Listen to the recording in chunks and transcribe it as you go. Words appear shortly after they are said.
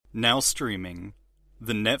Now streaming,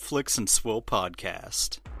 the Netflix and Swill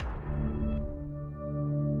podcast.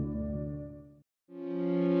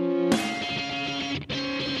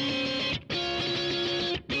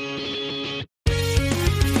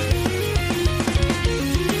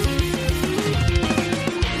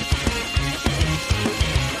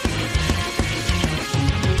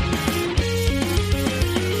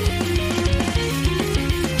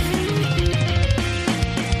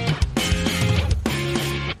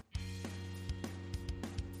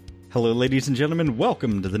 Hello, ladies and gentlemen.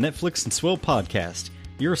 Welcome to the Netflix and Swill podcast,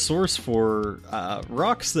 your source for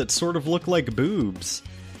rocks that sort of look like boobs.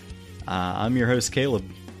 I'm your host, Caleb.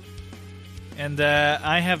 And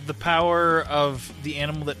I have the power of the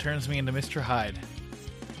animal that turns me into Mr. Hyde.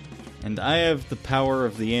 And I have the power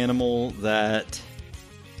of the animal that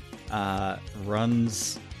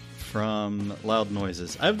runs from loud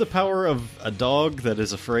noises. I have the power of a dog that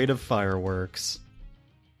is afraid of fireworks.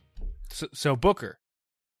 So Booker.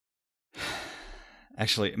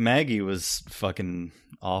 Actually, Maggie was fucking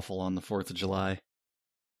awful on the 4th of July.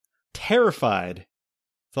 Terrified.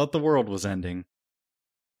 Thought the world was ending.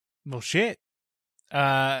 Well, shit.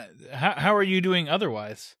 How are you doing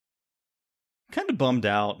otherwise? Kind of bummed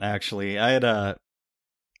out, actually. I had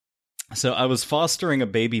So I was fostering a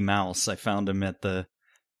baby mouse. I found him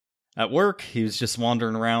at work. He was just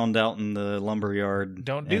wandering around out in the lumberyard.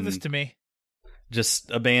 Don't do this to me.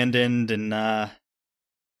 Just abandoned, and the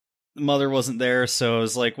mother wasn't there, so I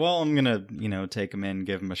was like, well, I'm gonna, take him in,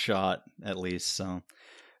 give him a shot, at least, so.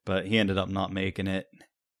 But he ended up not making it,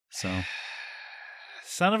 so.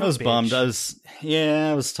 Son of a bitch. I was bummed.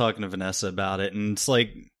 I was talking to Vanessa about it, and it's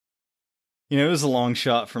like, it was a long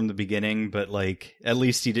shot from the beginning, but, like, at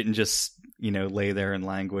least he didn't just, lay there and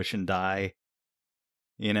languish and die.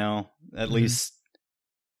 At least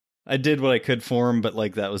I did what I could for him, but,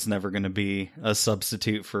 like, that was never gonna be a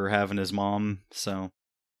substitute for having his mom, so.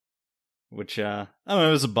 Which, I don't know,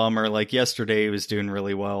 it was a bummer. Like, yesterday he was doing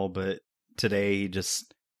really well, but today he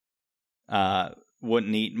just,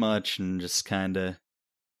 wouldn't eat much and just kind of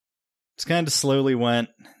slowly went.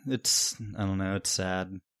 I don't know, it's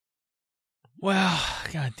sad. Well,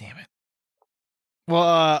 god damn it.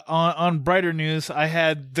 Well, on brighter news, I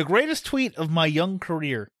had the greatest tweet of my young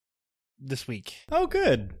career this week. Oh,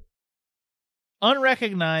 good.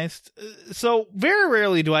 Unrecognized. So very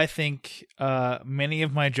rarely do I think many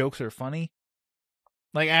of my jokes are funny.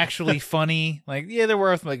 Like, actually funny. Like, yeah, they're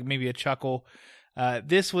worth like maybe a chuckle.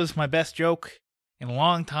 This was my best joke in a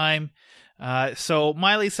long time. So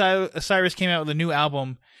Miley Cyrus came out with a new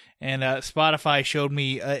album, and Spotify showed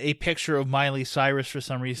me a picture of Miley Cyrus for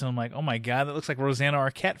some reason. I'm like, oh my god, that looks like Rosanna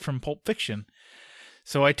Arquette from Pulp Fiction.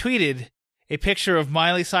 So I tweeted a picture of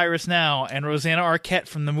Miley Cyrus now and Rosanna Arquette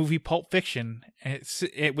from the movie Pulp Fiction,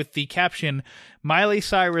 with the caption, Miley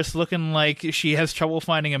Cyrus looking like she has trouble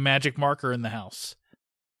finding a magic marker in the house.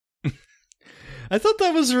 I thought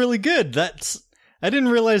that was really good. I didn't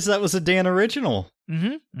realize that was a Dan original.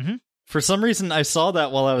 Mm-hmm. For some reason, I saw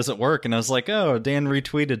that while I was at work, and I was like, oh, Dan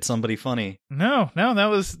retweeted somebody funny. No, that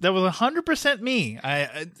was 100% me.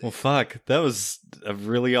 Well, fuck. That was a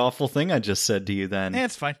really awful thing I just said to you then.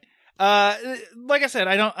 It's fine. Like I said,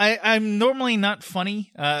 I'm normally not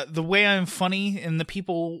funny. The way I'm funny and the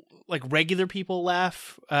people, like regular people,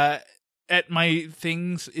 laugh at my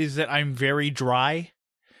things is that I'm very dry.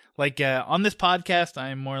 Like, on this podcast,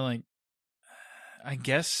 I'm more like, I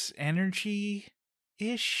guess, energy-ish,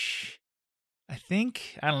 I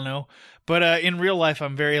think. I don't know. But in real life,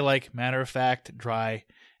 I'm very, like, matter-of-fact, dry,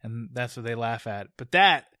 and that's what they laugh at. But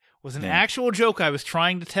that was an actual joke I was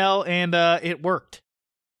trying to tell, and it worked.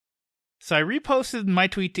 So I reposted my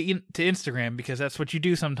tweet to Instagram, because that's what you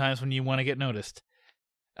do sometimes when you want to get noticed.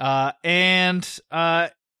 And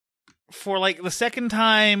for like the second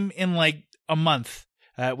time in like a month,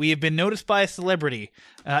 we have been noticed by a celebrity,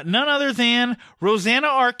 none other than Rosanna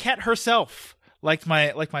Arquette herself. Liked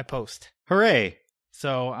my post. Hooray!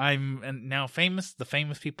 So I'm now famous. The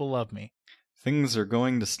famous people love me. Things are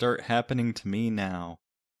going to start happening to me now.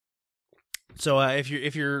 So if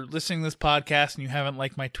you're listening to this podcast and you haven't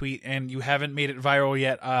liked my tweet and you haven't made it viral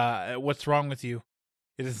yet, what's wrong with you?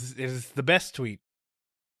 It is the best tweet.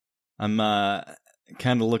 I'm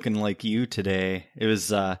kind of looking like you today.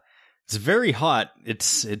 It's very hot.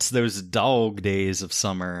 It's those dog days of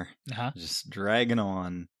summer, just dragging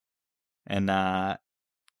on, and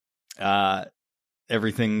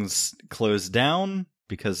everything's closed down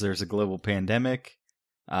because there's a global pandemic.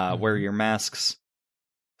 Wear your masks.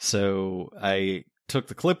 So I took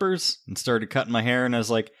the clippers and started cutting my hair, and I was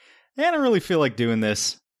like, I don't really feel like doing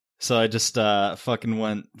this. So I just fucking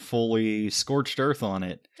went fully scorched earth on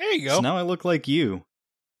it. There you go. So now I look like you.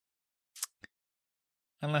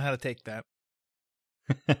 I don't know how to take that.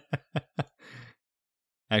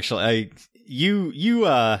 Actually, you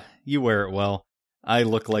wear it well. I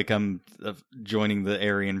look like I'm joining the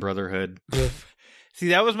Aryan Brotherhood. See,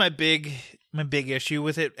 that was my big issue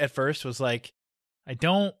with it at first, was like,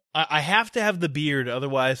 I have to have the beard,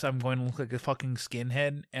 otherwise I'm going to look like a fucking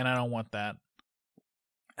skinhead, and I don't want that.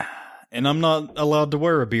 And I'm not allowed to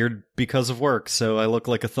wear a beard because of work, so I look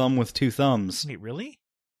like a thumb with two thumbs. Wait, really?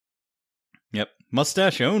 Yep.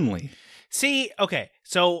 Mustache only. See, okay,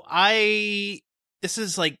 so this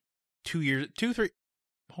is like 3 years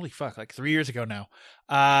ago now.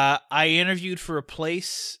 I interviewed for a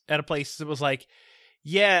place that was like,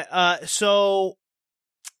 yeah, so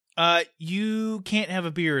you can't have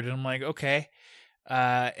a beard. And I'm like, okay.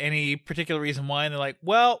 Any particular reason why? And they're like,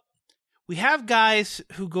 well, we have guys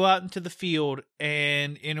who go out into the field,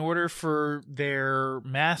 and in order for their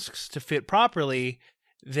masks to fit properly,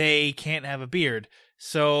 they can't have a beard.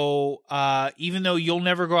 So even though you'll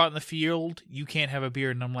never go out in the field, you can't have a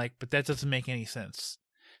beard. And I'm like, but that doesn't make any sense.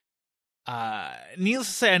 Needless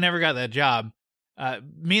to say, I never got that job.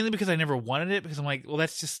 Mainly because I never wanted it, because I'm like, well,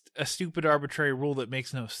 that's just a stupid arbitrary rule that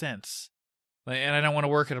makes no sense. And I don't want to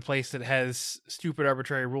work at a place that has stupid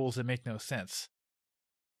arbitrary rules that make no sense.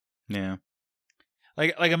 Yeah.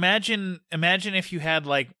 Like imagine if you had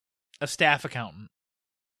like a staff accountant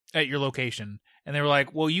at your location, and they were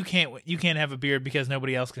like, well, you can't have a beard because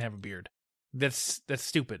nobody else can have a beard. That's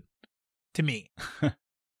stupid to me.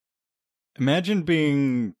 Imagine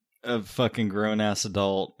being a fucking grown-ass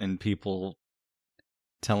adult and people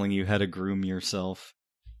telling you how to groom yourself.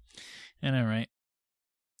 I know, right?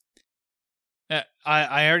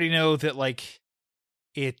 I already know that, like,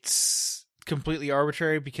 it's completely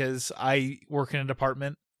arbitrary because I work in a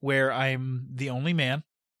department where I'm the only man.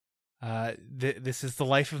 This is the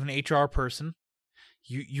life of an HR person.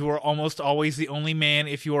 You are almost always the only man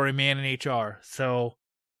if you are a man in HR. So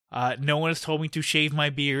no one has told me to shave my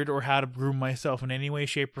beard or how to groom myself in any way,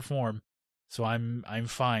 shape, or form. So I'm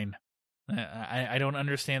fine. I don't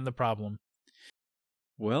understand the problem.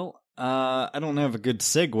 Well, I don't have a good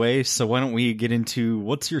segue, so why don't we get into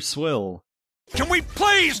what's your swill? Can we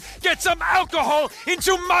please get some alcohol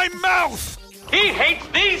into my mouth? He hates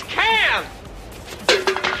these cans!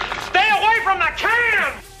 Stay away from the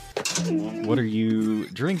can! What are you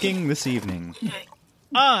drinking this evening?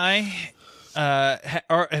 I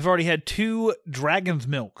have already had 2 Dragon's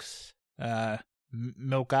Milks.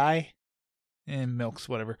 Milk Eye? And milks,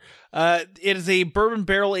 whatever. It is a bourbon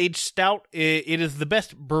barrel-aged stout. It is the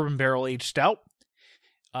best bourbon barrel-aged stout.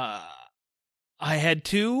 I had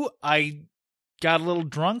 2. I got a little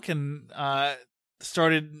drunk and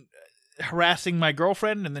started harassing my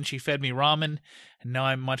girlfriend, and then she fed me ramen, and now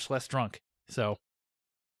I'm much less drunk. So,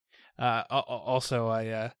 also,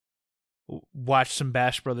 I watched some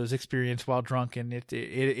Bash Brothers Experience while drunk, and it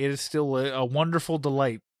is still a wonderful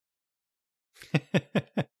delight.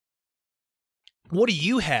 What do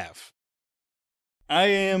you have? I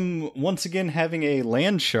am once again having a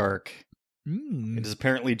land shark. It is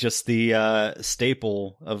apparently just the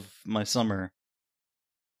staple of my summer.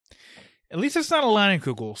 At least it's not a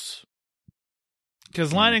Leinenkugels.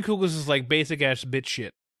 Because Leinenkugels is like basic ass bitch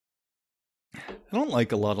shit. I don't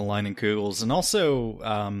like a lot of Leinenkugels, and also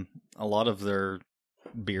a lot of their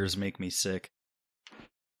beers make me sick.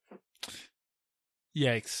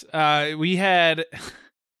 Yikes. We had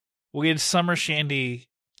Summer Shandy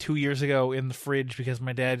 2 years ago in the fridge because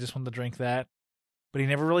my dad just wanted to drink that, but he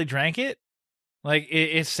never really drank it. Like,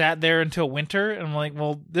 it sat there until winter, and I'm like,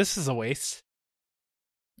 well, this is a waste.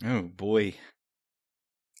 Oh, boy.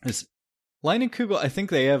 Is Leinenkugel, I think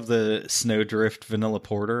they have the Snowdrift Vanilla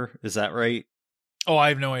Porter. Is that right? Oh, I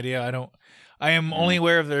have no idea. I am only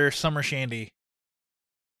aware of their Summer Shandy.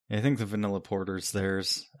 I think the Vanilla Porter's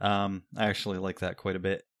theirs. I actually like that quite a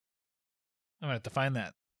bit. I'm going to have to find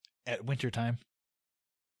that at wintertime.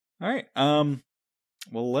 All right.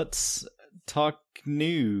 Well, let's talk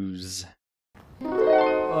news.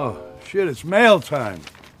 Oh, shit, it's mail time.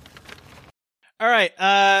 All right,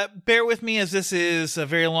 bear with me as this is a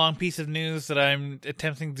very long piece of news that I'm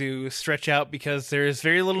attempting to stretch out because there is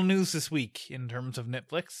very little news this week in terms of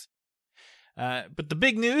Netflix. But the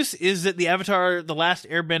big news is that the Avatar The Last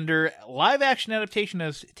Airbender live-action adaptation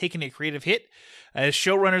has taken a creative hit as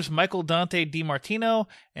showrunners Michael Dante DiMartino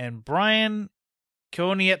and Brian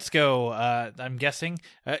Konietzko, I'm guessing,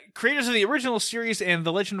 creators of the original series and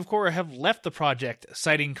The Legend of Korra, have left the project,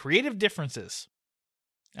 citing creative differences.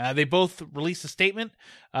 They both released a statement.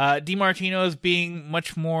 DiMartino is being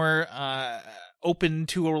much more open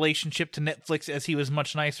to a relationship to Netflix as he was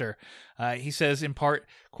much nicer. He says in part,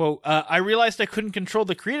 quote, I realized I couldn't control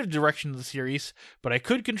the creative direction of the series, but I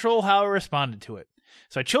could control how I responded to it.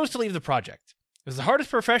 So I chose to leave the project. It was the hardest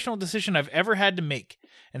professional decision I've ever had to make,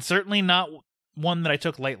 and certainly not one that I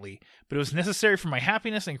took lightly, but it was necessary for my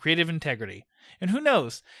happiness and creative integrity. And who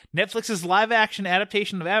knows, Netflix's live-action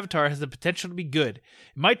adaptation of Avatar has the potential to be good.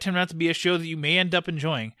 It might turn out to be a show that you may end up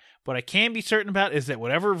enjoying. What I can be certain about is that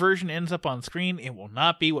whatever version ends up on screen, it will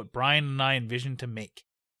not be what Brian and I envisioned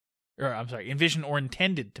or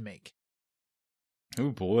intended to make.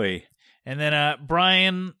 Oh boy. And then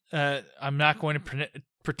Brian, I'm not going to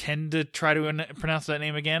pretend to try to pronounce that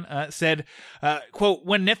name again, said, quote,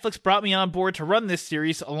 when Netflix brought me on board to run this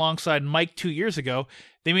series alongside Mike 2 years ago,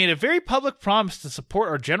 they made a very public promise to support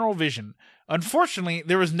our general vision. Unfortunately,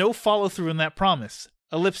 there was no follow-through in that promise.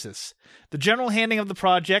 Ellipsis. The general handling of the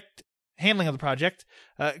project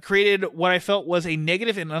created what I felt was a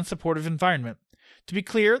negative and unsupportive environment. To be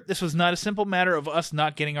clear, this was not a simple matter of us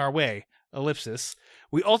not getting our way. Ellipsis.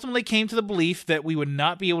 We ultimately came to the belief that we would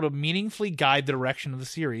not be able to meaningfully guide the direction of the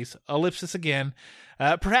series. Ellipsis again.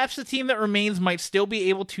 Perhaps the team that remains might still be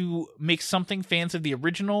able to make something fans of the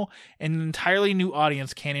original and an entirely new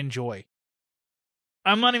audience can enjoy.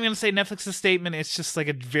 I'm not even going to say Netflix's statement. It's just like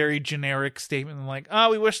a very generic statement. Like,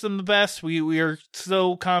 we wish them the best. We are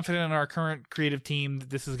so confident in our current creative team that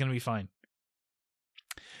this is going to be fine.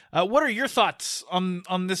 What are your thoughts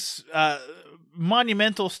on this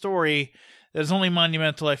monumental story that is only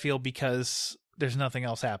monumental, I feel, because there's nothing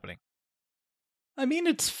else happening? I mean,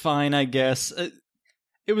 it's fine, I guess.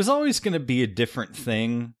 It was always going to be a different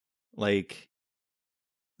thing. Like,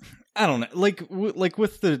 I don't know. Like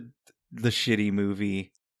with the shitty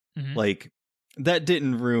movie, like, that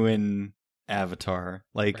didn't ruin Avatar.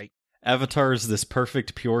 Like, right. Avatar is this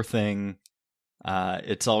perfect, pure thing.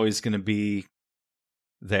 It's always going to be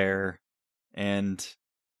there, and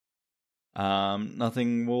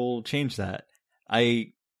nothing will change that.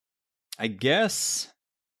 I guess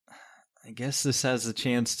this has a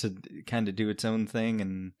chance to kind of do its own thing,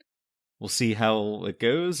 and we'll see how it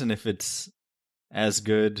goes, and if it's as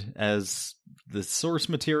good as the source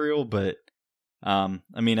material. But I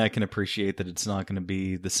mean, I can appreciate that it's not going to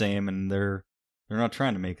be the same, and they're not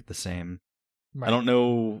trying to make it the same. Right. I don't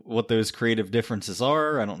know what those creative differences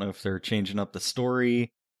are. I don't know if they're changing up the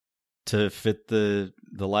story to fit the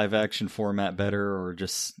live action format better, or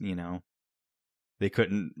just, you know, they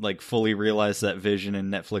couldn't like fully realize that vision,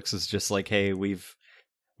 and Netflix is just like, hey, we've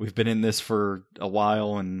been in this for a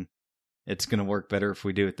while, and it's going to work better if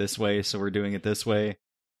we do it this way, so we're doing it this way.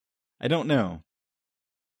 I don't know.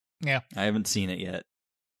 Yeah. I haven't seen it yet.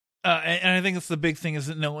 And I think that's the big thing, is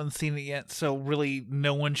that no one's seen it yet, so really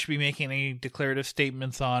no one should be making any declarative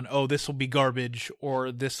statements on, oh, this will be garbage,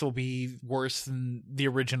 or this will be worse than the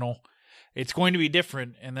original. It's going to be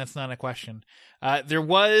different, and that's not a question. There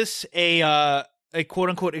was a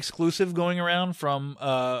quote-unquote exclusive going around from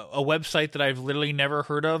a website that I've literally never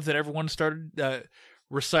heard of, that everyone started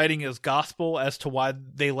reciting as gospel as to why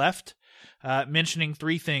they left, mentioning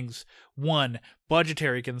three things. One,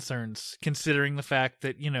 budgetary concerns, considering the fact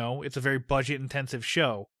that, you know, it's a very budget-intensive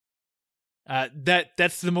show.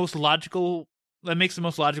 That's the most logical. That makes the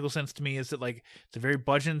most logical sense to me, is that, like, it's a very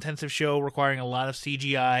budget-intensive show requiring a lot of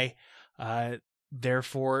CGI.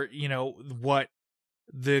 Therefore, you know, what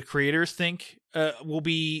the creators think will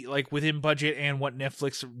be like within budget and what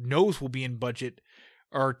Netflix knows will be in budget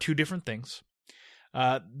are two different things.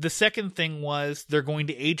 The second thing was they're going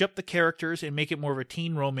to age up the characters and make it more of a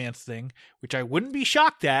teen romance thing, which I wouldn't be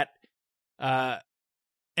shocked at. And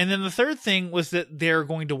then the third thing was that they're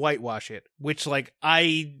going to whitewash it, which, like,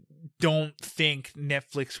 I don't think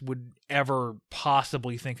Netflix would ever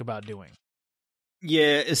possibly think about doing.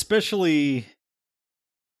 Yeah, especially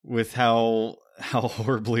with how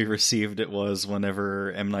horribly received it was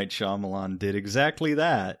whenever M. Night Shyamalan did exactly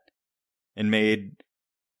that, and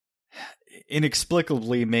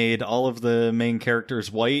inexplicably made all of the main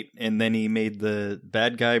characters white, and then he made the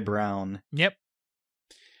bad guy brown. Yep.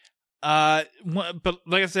 But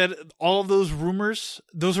like I said, all of those rumors,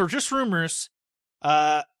 those are just rumors,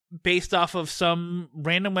 based off of some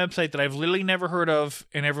random website that I've literally never heard of,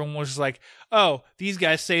 and everyone was just like, oh, these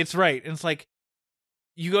guys say it's right. And it's like,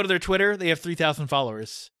 you go to their Twitter, they have 3,000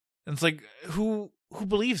 followers. And it's like, who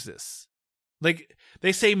believes this? Like,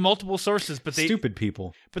 they say multiple sources, but stupid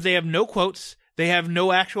people. But they have no quotes. They have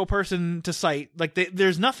no actual person to cite. Like,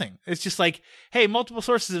 there's nothing. It's just like, hey, multiple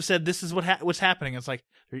sources have said this is what's happening. It's like,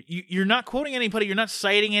 you're not quoting anybody. You're not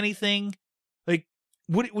citing anything. Like,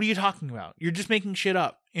 what are you talking about? You're just making shit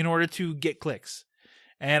up in order to get clicks.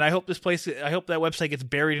 And I hope that website gets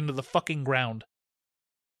buried into the fucking ground.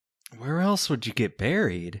 Where else would you get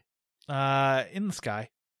buried? In the sky.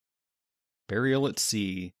 Burial at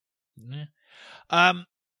sea. Yeah.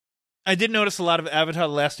 I did notice a lot of Avatar: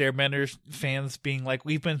 The Last Airbender fans being like,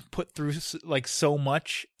 "We've been put through like so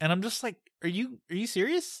much," and I'm just like, "Are you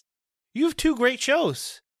serious? You have 2 great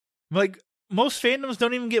shows. Like most fandoms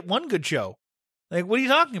don't even get 1 good show. Like, what are you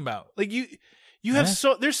talking about? Like you have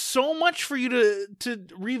there's so much for you to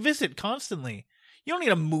revisit constantly. You don't need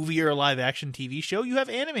a movie or a live action TV show. You have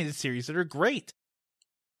animated series that are great.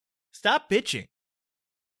 Stop bitching."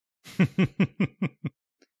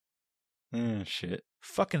 Shit.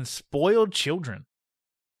 Fucking spoiled children.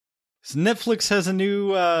 So Netflix has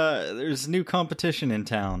there's a new competition in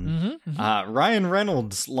town. Ryan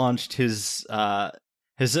Reynolds launched his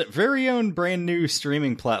very own brand new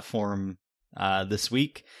streaming platform this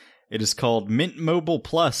week. It is called Mint Mobile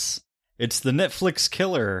Plus. It's the Netflix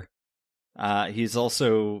killer. He's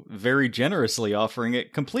also very generously offering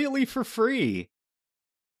it completely for free.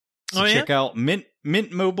 So check out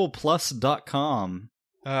mintmobileplus.com.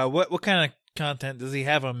 What kind of content does he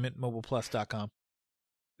have on mintmobileplus.com?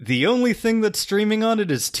 The only thing that's streaming on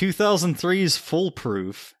it is 2003's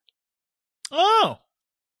Foolproof. Oh!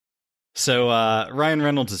 So Ryan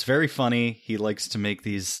Reynolds is very funny. He likes to make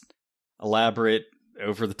these elaborate,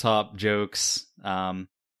 over-the-top jokes. What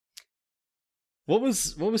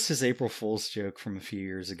was his April Fool's joke from a few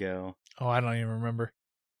years ago? Oh, I don't even remember.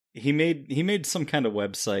 He made some kind of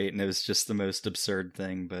website, and it was just the most absurd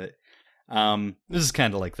thing. But this is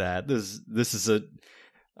kind of like that. This is a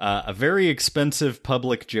very expensive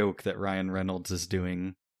public joke that Ryan Reynolds is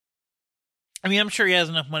doing. I mean, I'm sure he has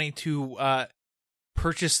enough money to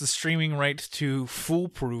purchase the streaming rights to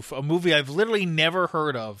Foolproof, a movie I've literally never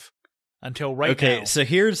heard of until right now. Okay, so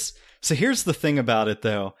here's the thing about it,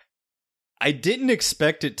 though. I didn't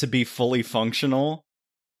expect it to be fully functional,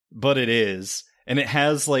 but it is. And it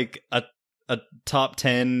has, like, a top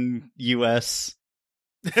 10 US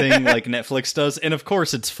thing like Netflix does. And, of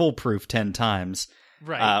course, it's foolproof 10 times.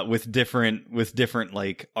 Right. With different,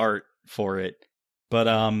 like, art for it. But,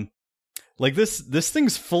 like, this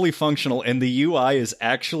thing's fully functional, and the UI is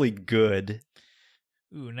actually good.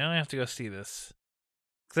 Ooh, now I have to go see this.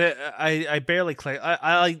 I barely clicked.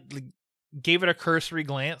 I gave it a cursory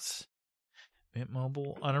glance. Mint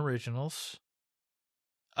Mobile Unoriginals.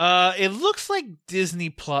 It looks like Disney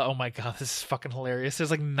Plus. Oh my god, this is fucking hilarious. There's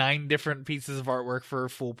like 9 different pieces of artwork for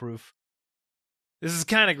Foolproof. This is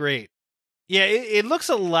kind of great. Yeah, it looks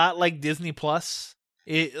a lot like Disney Plus.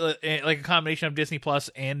 It like a combination of Disney Plus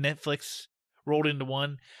and Netflix rolled into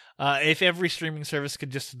one. If every streaming service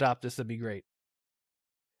could just adopt this, that'd be great.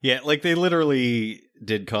 Yeah, like they literally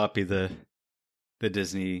did copy the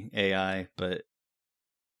Disney AI, but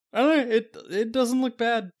I don't know, it doesn't look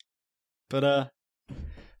bad. But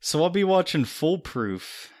so I'll be watching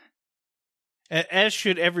Foolproof. As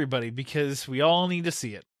should everybody, because we all need to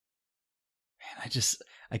see it. Man,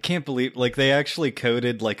 I can't believe, like, they actually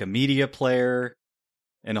coded, like, a media player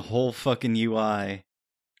and a whole fucking UI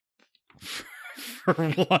for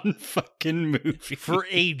one fucking movie. For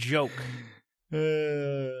a joke.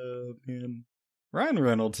 Oh, man. Ryan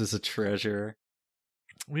Reynolds is a treasure.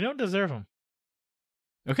 We don't deserve him.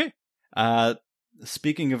 Okay.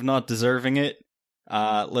 Speaking of not deserving it,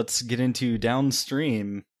 let's get into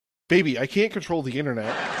Downstream. Baby, I can't control the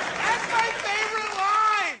internet. That's my favorite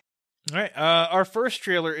line! All right. Our first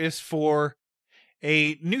trailer is for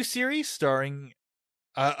a new series starring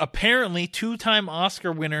apparently 2-time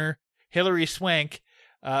Oscar winner Hilary Swank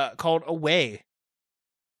called Away.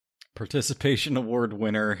 Participation Award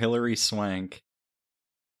winner Hilary Swank.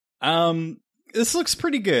 This looks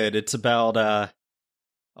pretty good. It's about a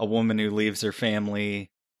woman who leaves her family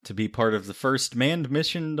to be part of the first manned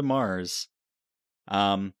mission to Mars.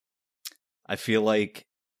 I feel like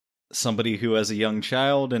somebody who has a young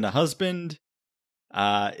child and a husband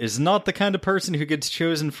is not the kind of person who gets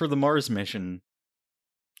chosen for the Mars mission.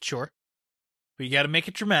 Sure. But you got to make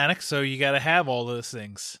it dramatic, so you got to have all those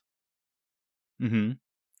things. Mm-hmm.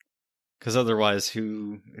 Because otherwise,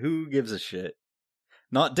 who gives a shit?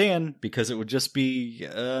 Not Dan, because it would just be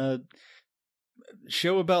a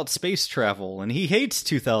show about space travel, and he hates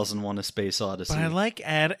 2001: A Space Odyssey. But I like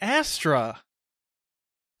Ad Astra.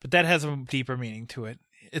 But that has a deeper meaning to it.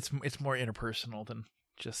 It's more interpersonal than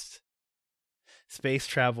just space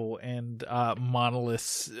travel and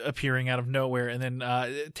monoliths appearing out of nowhere, and then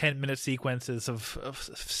 10-minute sequences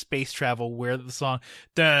of space travel where the song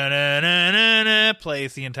da-na-na-na-na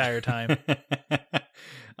plays the entire time.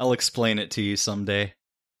 I'll explain it to you someday.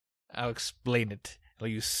 I'll explain it. I'll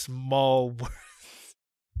use small words.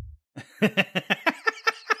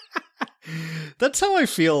 That's how I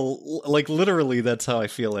feel. Like, literally, that's how I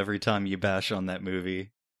feel every time you bash on that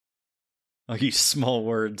movie. Oh, you small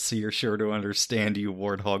words, so you're sure to understand, you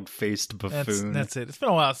warthog-faced buffoon. That's it. It's been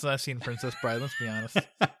a while since I've seen Princess Bride, let's be honest.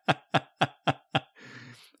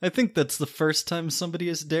 I think that's the first time somebody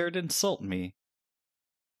has dared insult me.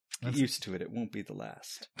 Get used to it. It won't be the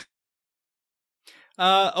last.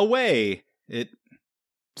 Away. It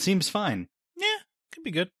seems fine. Yeah, could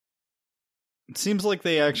be good. It seems like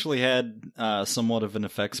they actually had somewhat of an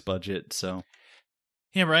effects budget, so...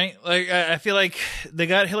 Yeah, right? Like, I feel like they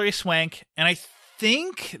got Hilary Swank, and I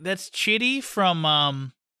think that's Chitty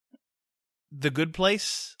from The Good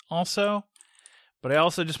Place also, but I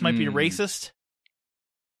also just might be racist.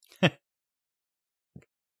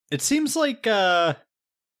 It seems like high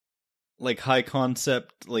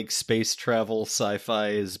concept, like space travel sci-fi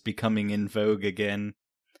is becoming in vogue again.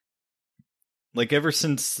 Like, ever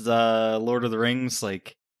since Lord of the Rings,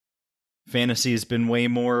 like, fantasy has been way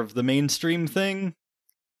more of the mainstream thing.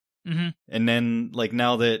 Mm-hmm. And then, like,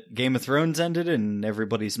 now that Game of Thrones ended and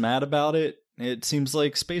everybody's mad about it, it seems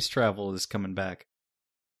like space travel is coming back.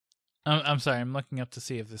 I'm sorry, I'm looking up to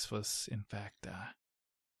see if this was, in fact,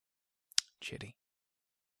 Chitty.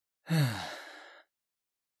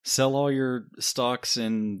 Sell all your stocks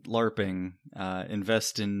in LARPing.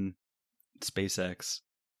 Invest in SpaceX.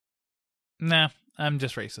 Nah, I'm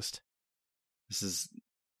just racist. This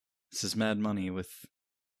is Mad Money with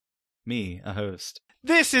me, a host.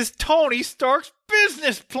 This is Tony Stark's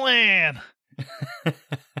business plan!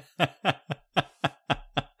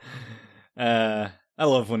 I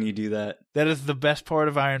love when you do that. That is the best part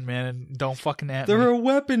of Iron Man, and don't fucking at me. They're a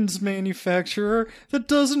weapons manufacturer that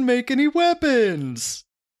doesn't make any weapons!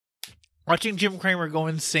 Watching Jim Cramer go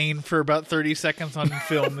insane for about 30 seconds on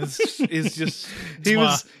film is just...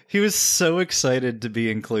 He was so excited to be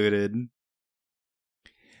included.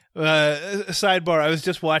 Sidebar, I was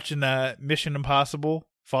just watching Mission Impossible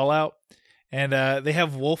Fallout, and they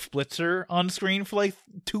have Wolf Blitzer on screen for like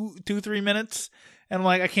 3 minutes, and I'm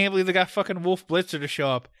like, I can't believe they got fucking Wolf Blitzer to show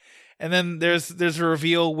up. And then there's a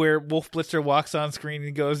reveal where Wolf Blitzer walks on screen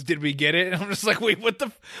and goes, "Did we get it?" And I'm just like, wait, what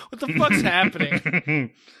the fuck's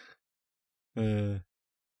happening? All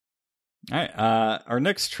right, our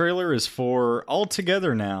next trailer is for All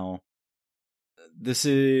Together Now. This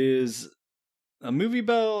is a movie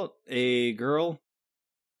about a girl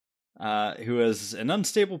who has an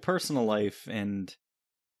unstable personal life, and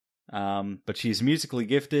but she's musically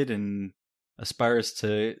gifted and aspires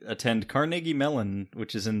to attend Carnegie Mellon,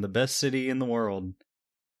 which is in the best city in the world.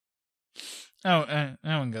 Oh, I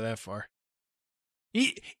wouldn't go that far.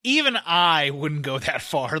 Even I wouldn't go that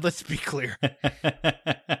far, let's be clear.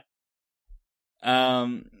 So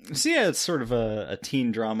yeah, it's sort of a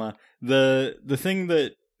teen drama. The thing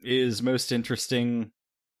that is most interesting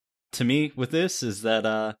to me with this is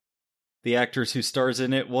that the actress who stars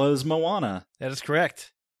in it was Moana. That is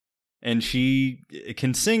correct. And she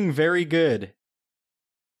can sing very good.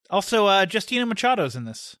 Also, Justina Machado's in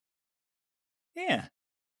this. Yeah.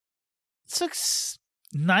 This looks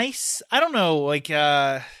nice. I don't know, like,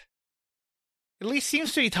 at least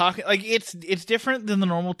seems to be talking, like, it's different than the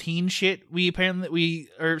normal teen shit we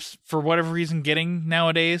are, for whatever reason, getting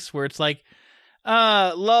nowadays, where it's like,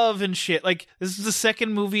 love and shit. Like, this is the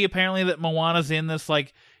second movie, apparently, that Moana's in that's,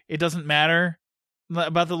 like, it doesn't matter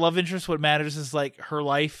about the love interest. What matters is, like, her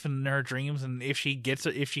life and her dreams, and if she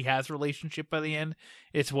has a relationship by the end,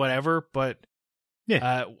 it's whatever, but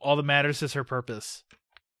yeah, all that matters is her purpose.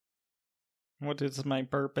 What is my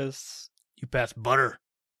purpose? You pass butter.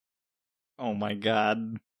 Oh my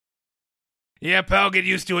god. Yeah, pal, get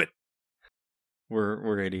used to it.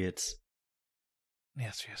 We're idiots.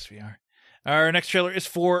 Yes, we are. Our next trailer is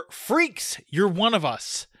for Freaks, You're One of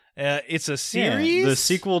Us. It's a series? Yeah, the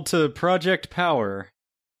sequel to Project Power.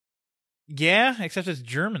 Yeah, except it's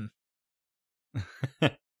German.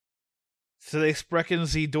 So they sprechen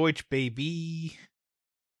Sie Deutsch, baby.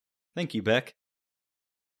 Thank you, Beck.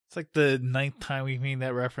 It's like the 9th time we've made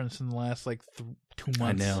that reference in the last, like, 2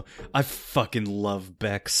 months. I know. I fucking love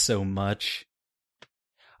Beck so much.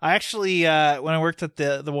 I actually, when I worked at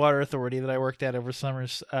the water authority that I worked at over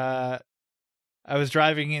summers, I was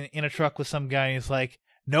driving in a truck with some guy, and he's like,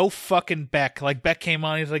 no fucking Beck. Like, Beck came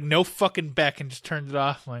on, he's like, no fucking Beck, and just turned it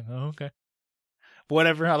off. I'm like, oh, okay.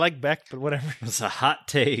 Whatever, I like Beck, but whatever. It's a hot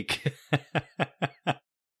take.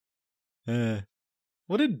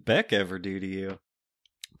 What did Beck ever do to you?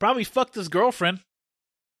 Probably fucked his girlfriend.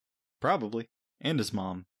 Probably. And his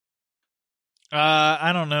mom.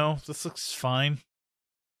 I don't know. This looks fine.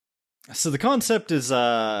 So the concept is,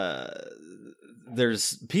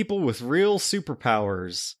 there's people with real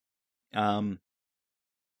superpowers. And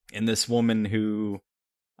And this woman who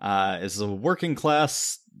is a working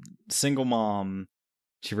class single mom,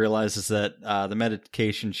 she realizes that the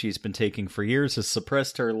medication she's been taking for years has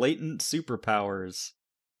suppressed her latent superpowers.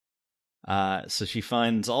 So she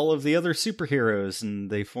finds all of the other superheroes and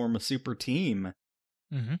they form a super team.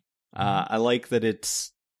 Mm-hmm. I like that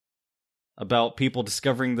it's about people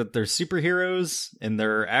discovering that they're superheroes and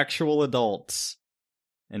they're actual adults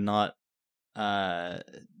and not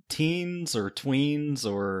teens or tweens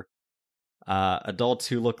or adults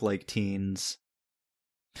who look like teens.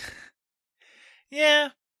 Yeah.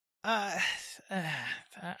 I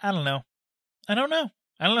don't know. I don't know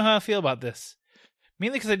how I feel about this.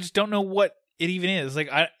 Mainly because I just don't know what it even is. Like,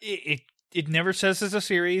 it never says it's a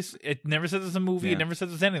series. It never says it's a movie. Yeah. It never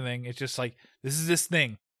says it's anything. It's just like, this is this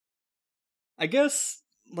thing. I guess,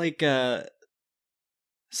 like,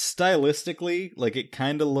 stylistically, like, it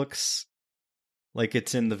kind of looks like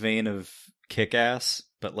it's in the vein of Kick-Ass,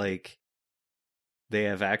 but, like, they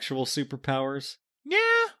have actual superpowers.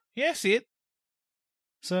 Yeah, I see it.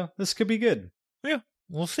 So, this could be good. Yeah,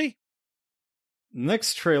 we'll see.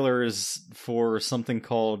 Next trailer is for something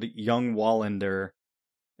called Young Wallander,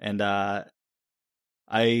 and I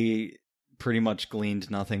pretty much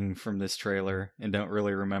gleaned nothing from this trailer and don't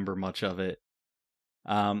really remember much of it.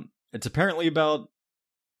 It's apparently about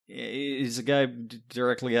he's a guy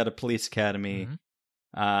directly out of police academy,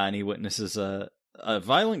 and he witnesses a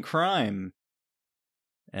violent crime,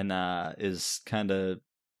 and is kind of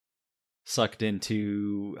sucked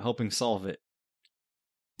into helping solve it.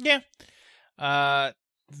 Yeah.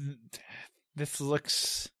 This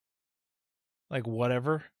looks like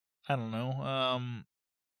whatever. I don't know.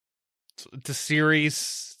 It's a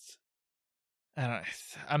series.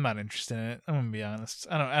 I'm not interested in it. I'm gonna be honest.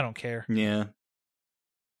 I don't care. Yeah.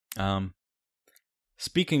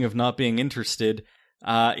 Speaking of not being interested,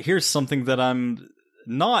 here's something that I'm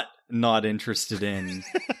not interested in.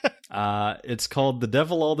 It's called The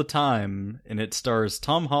Devil All the Time, and it stars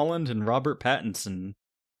Tom Holland and Robert Pattinson.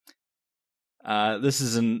 This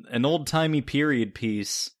is an old-timey period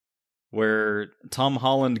piece where Tom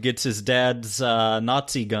Holland gets his dad's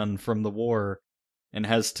Nazi gun from the war and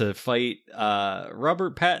has to fight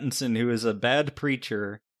Robert Pattinson, who is a bad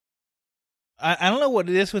preacher. I don't know what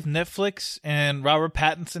it is with Netflix and Robert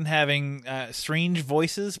Pattinson having strange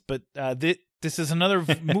voices, but this is another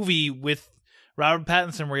movie with Robert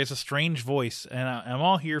Pattinson where he has a strange voice, and I'm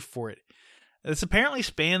all here for it. This apparently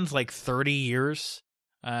spans like 30 years,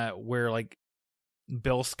 where like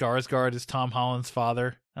Bill Skarsgård is Tom Holland's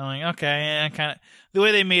father. I'm like, okay, yeah, kind of the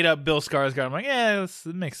way they made up Bill Skarsgård. I'm like, yeah,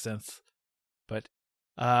 it makes sense. But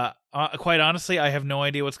quite honestly, I have no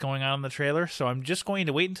idea what's going on in the trailer, so I'm just going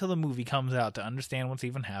to wait until the movie comes out to understand what's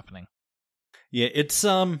even happening. Yeah, it's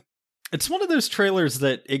one of those trailers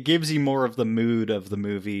that it gives you more of the mood of the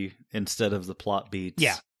movie instead of the plot beats.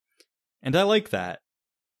 Yeah. And I like that.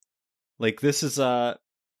 Like, this is I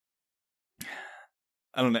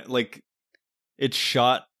don't know, like, it's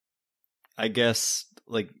shot, I guess,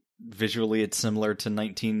 like, visually it's similar to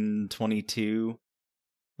 1922.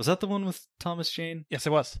 Was that the one with Thomas Jane? Yes,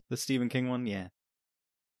 it was. The Stephen King one? Yeah.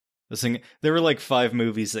 There were like 5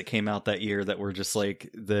 movies that came out that year that were just like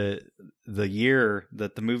the year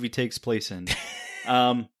that the movie takes place in.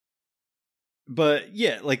 But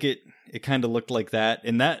yeah, like it kind of looked like that.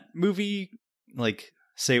 In that movie, like,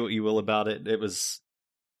 say what you will about it, it was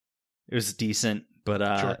decent, but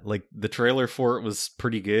Sure. Like the trailer for it was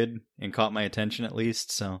pretty good and caught my attention at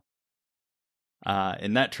least, so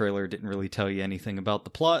in that trailer it didn't really tell you anything about the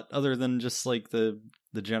plot other than just like the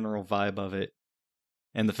general vibe of it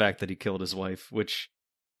and the fact that he killed his wife, which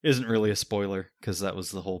isn't really a spoiler because that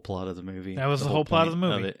was the whole plot of the movie. That was the whole plot of the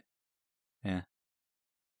point movie. it. Yeah.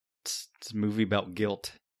 It's a movie about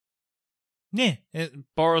guilt. Yeah, it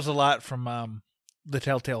borrows a lot from The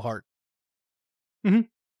Telltale Heart. The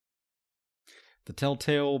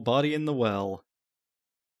Telltale Body in the Well.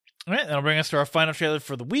 All right, that'll bring us to our final trailer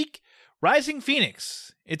for the week, Rising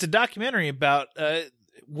Phoenix. It's a documentary about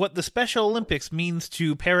what the Special Olympics means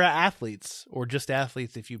to para-athletes, or just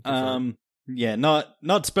athletes if you prefer. Yeah,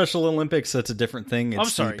 not Special Olympics, that's a different thing. It's I'm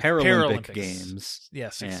sorry, the Paralympic Paralympics. Games.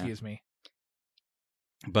 Yes, excuse me.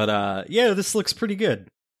 But yeah, this looks pretty good.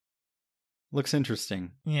 Looks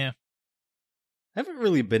interesting. Yeah. I haven't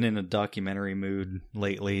really been in a documentary mood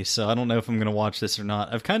lately, so I don't know if I'm going to watch this or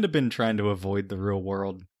not. I've kind of been trying to avoid the real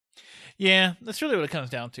world. Yeah, that's really what it comes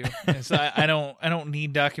down to. Is I don't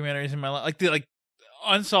need documentaries in my life. Like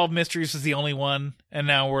Unsolved Mysteries is the only one, and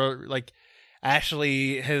now we're like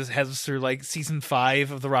Ashley has us through like season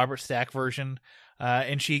 5 of the Robert Stack version,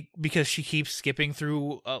 and because she keeps skipping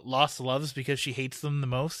through Lost Loves because she hates them the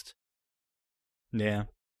most. Yeah.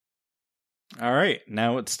 All right,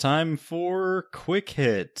 now it's time for quick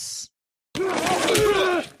hits.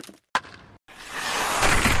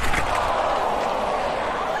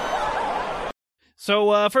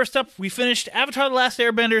 So first up, we finished Avatar: The Last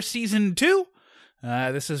Airbender Season 2.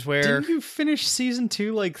 This is where... Didn't you finish Season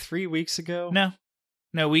 2 like 3 weeks ago?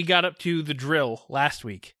 No, we got up to the drill last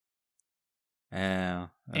week. Yeah,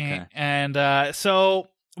 okay. And so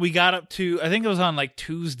we got up to, I think it was on like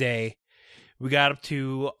Tuesday, we got up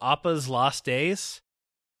to Appa's Lost Days.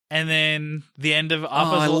 And then the end of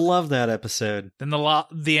Appa's... I love that episode. Then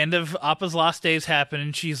the end of Appa's Lost Days happened, and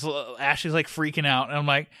Ashley's like freaking out. And I'm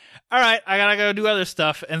like, all right, I gotta go do other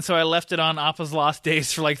stuff. And so I left it on Appa's Lost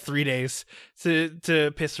Days for like 3 days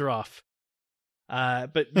to piss her off.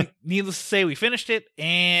 But needless to say, we finished it,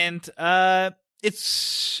 and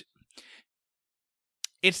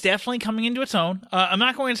it's definitely coming into its own. I'm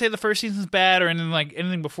not going to say the first season's bad or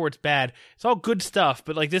anything before it's bad. It's all good stuff,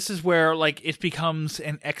 but like this is where like it becomes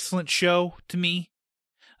an excellent show to me.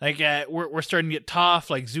 Like we're starting to get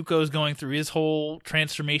Toph. Like Zuko's going through his whole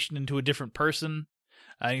transformation into a different person.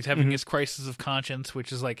 He's having his crisis of conscience,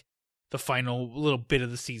 which is like the final little bit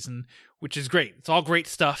of the season, which is great. It's all great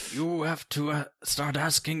stuff. You have to start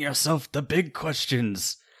asking yourself the big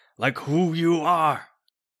questions, like who you are.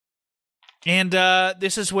 And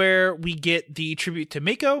this is where we get the tribute to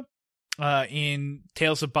Mako in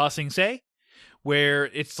Tales of Ba Sing Se, where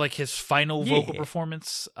it's like his final vocal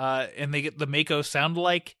performance, and they get the Mako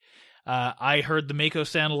sound-alike. I heard the Mako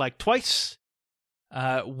sound-alike twice.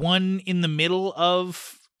 One in the middle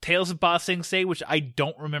of Tales of Ba Sing Se, which I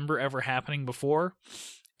don't remember ever happening before.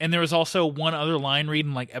 And there was also one other line read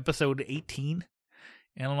in like episode 18.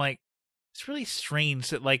 And I'm like, it's really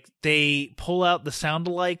strange that like they pull out the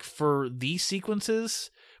sound-alike for these sequences,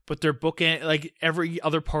 but their bookend, like every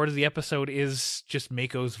other part of the episode is just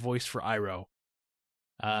Mako's voice for Iroh.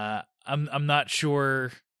 I'm not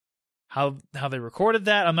sure how they recorded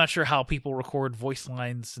that. I'm not sure how people record voice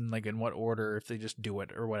lines and like in what order, if they just do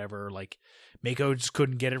it or whatever. Like Mako just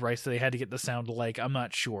couldn't get it right, so they had to get the sound-alike. I'm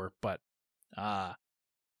not sure, but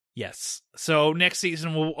yes. So next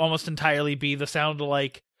season will almost entirely be the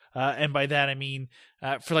sound-alike. And by that, I mean,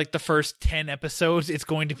 for like the first 10 episodes, it's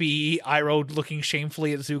going to be Iroh looking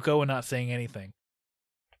shamefully at Zuko and not saying anything.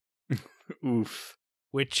 Oof.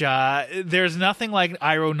 Which, there's nothing like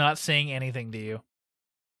Iroh not saying anything to you.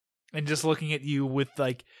 And just looking at you with,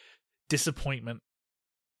 like, disappointment.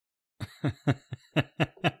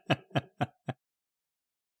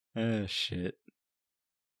 Oh, shit.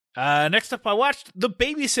 Next up, I watched The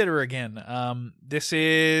Babysitter again. They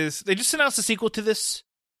just announced a sequel to this.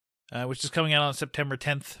 Which is coming out on September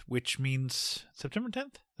 10th, which means September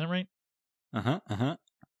 10th? Is that right? Uh-huh.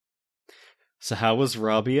 So how was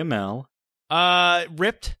Robbie Amell?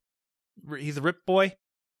 Ripped. He's a ripped boy.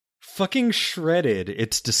 Fucking shredded.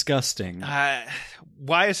 It's disgusting.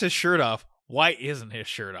 Why is his shirt off? Why isn't his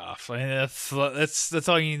shirt off? I mean, that's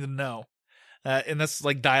all you need to know. And that's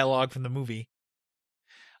like dialogue from the movie.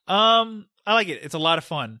 I like it. It's a lot of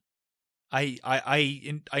fun.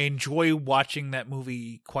 I enjoy watching that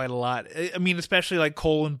movie quite a lot. I mean, especially like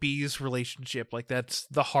Cole and B's relationship. Like that's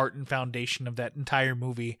the heart and foundation of that entire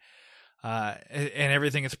movie, and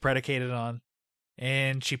everything it's predicated on.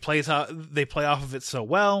 And they play off of it so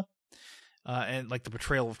well, and like the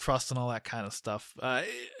betrayal of trust and all that kind of stuff.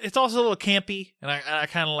 It's also a little campy, and I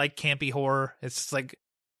kind of like campy horror. It's like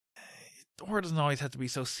horror doesn't always have to be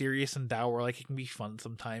so serious and dour. Like it can be fun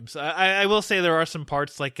sometimes. I will say there are some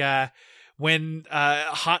parts like when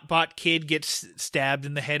Hotbot Kid gets stabbed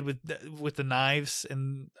in the head with the knives,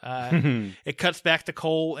 and it cuts back to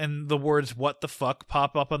Cole, and the words "what the fuck"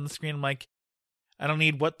 pop up on the screen. I'm like, I don't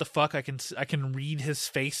need what the fuck. I can read his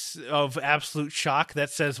face of absolute shock that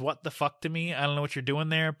says "what the fuck" to me. I don't know what you're doing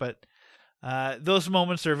there, but those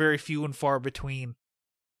moments are very few and far between.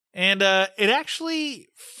 And it actually,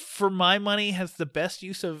 for my money, has the best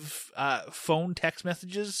use of phone text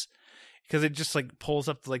messages, because it just like pulls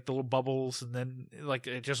up like the little bubbles, and then like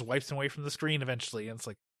it just wipes them away from the screen eventually. And it's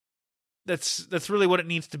like that's really what it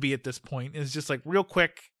needs to be at this point. Is just like real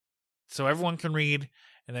quick, so everyone can read,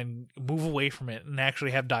 and then move away from it and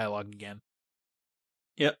actually have dialogue again.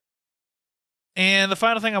 Yep. And the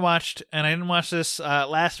final thing I watched, and I didn't watch this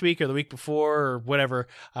last week or the week before or whatever.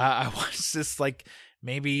 I watched this like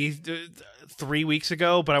maybe 3 weeks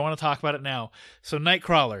ago, but I want to talk about it now. So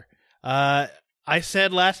Nightcrawler. I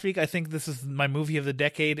said last week I think this is my movie of the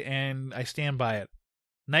decade, and I stand by it.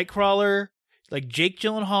 Nightcrawler, like Jake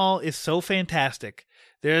Gyllenhaal, is so fantastic.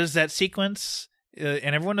 There's that sequence,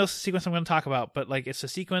 and everyone knows the sequence I'm going to talk about, but like it's a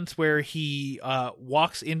sequence where he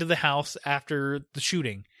walks into the house after the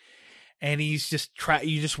shooting, and he's just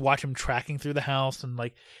you just watch him tracking through the house and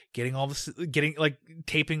like getting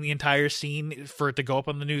taping the entire scene for it to go up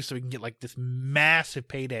on the news so he can get like this massive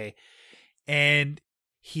payday. And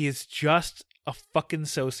he is just a fucking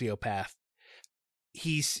sociopath.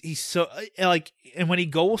 He's so like, and when he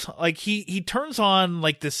goes, like he turns on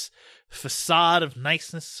like this facade of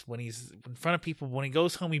niceness when he's in front of people. When he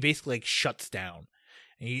goes home, he basically like shuts down.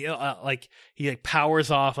 And he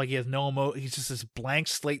powers off, like he has no he's just this blank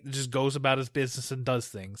slate that just goes about his business and does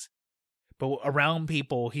things. But around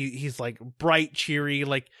people, he's like bright, cheery.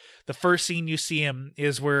 Like the first scene you see him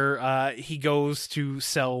is where he goes to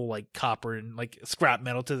sell like copper and like scrap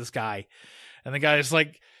metal to this guy, and the guy's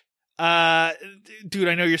like, dude,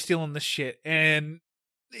 I know you're stealing this shit. And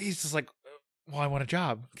he's just like, well, I want a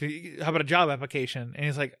job. How about a job application? And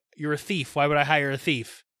he's like, you're a thief. Why would I hire a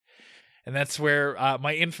thief? And that's where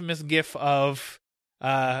my infamous gif of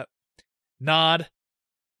nod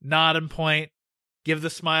and point, give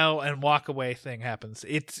the smile and walk away thing happens.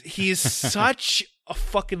 He's such a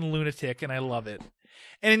fucking lunatic, and I love it.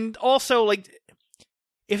 And also, like,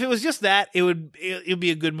 if it was just that, it would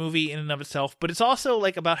be a good movie in and of itself. But it's also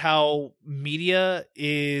like about how media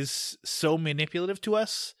is so manipulative to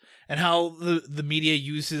us, and how the media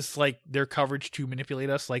uses like their coverage to manipulate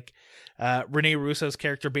us. Like Rene Russo's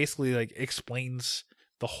character basically like explains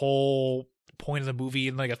the whole point of the movie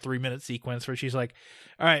in like a 3-minute sequence where she's like,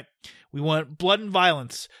 all right, we want blood and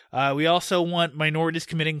violence. We also want minorities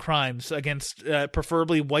committing crimes against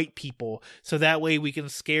preferably white people. So that way we can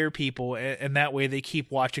scare people, and that way they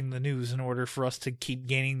keep watching the news in order for us to keep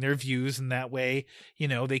gaining their views. And that way, you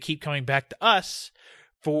know, they keep coming back to us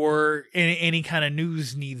for any kind of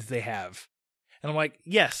news needs they have. And I'm like,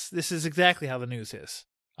 yes, this is exactly how the news is.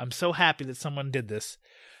 I'm so happy that someone did this.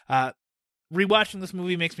 Rewatching this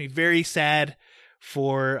movie makes me very sad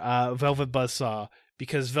for Velvet Buzzsaw,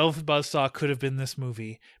 because Velvet Buzzsaw could have been this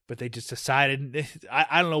movie, but they just decided,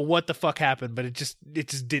 I don't know what the fuck happened, but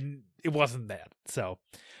it wasn't that. So,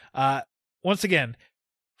 once again,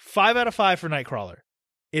 5 out of 5 for Nightcrawler.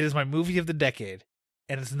 It is my movie of the decade.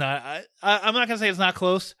 And it's not, I'm not going to say it's not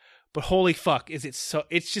close, but holy fuck,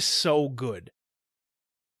 it's just so good.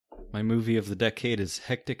 My movie of the decade is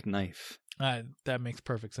Hectic Knife. That makes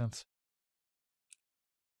perfect sense.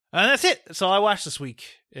 And that's it. That's all I watched this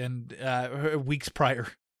week and weeks prior.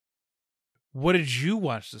 What did you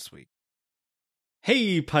watch this week?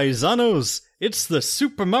 Hey, paisanos! It's the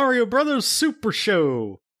Super Mario Bros. Super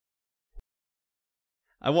Show!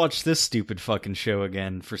 I watched this stupid fucking show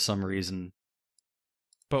again for some reason.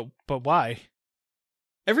 But why?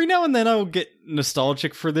 Every now and then I'll get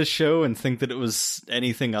nostalgic for this show and think that it was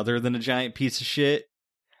anything other than a giant piece of shit.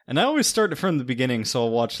 And I always start it from the beginning, so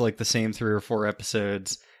I'll watch like the same 3 or 4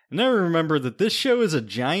 episodes. And I remember that this show is a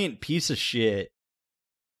giant piece of shit.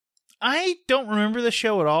 I don't remember the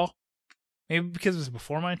show at all. Maybe because it was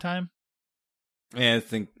before my time. Yeah,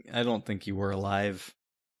 I don't think you were alive.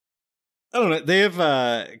 I don't know. They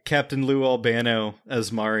have Captain Lou Albano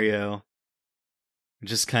as Mario,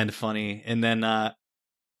 which is kind of funny. And then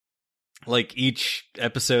like each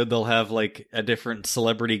episode they'll have like a different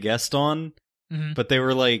celebrity guest on. Mm-hmm. But they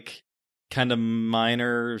were like kind of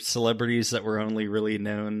minor celebrities that were only really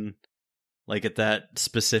known like at that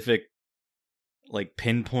specific like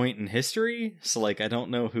pinpoint in history. So like I don't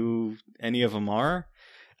know who any of them are,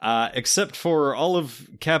 except for all of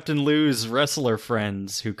Captain Lou's wrestler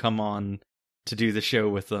friends who come on to do the show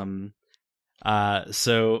with them.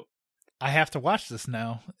 So I have to watch this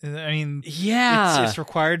now. I mean, yeah, it's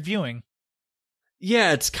required viewing.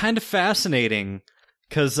 Yeah, it's kind of fascinating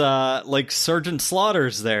because like Sergeant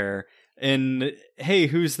Slaughter's there. And hey,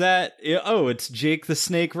 who's that? Oh, it's Jake the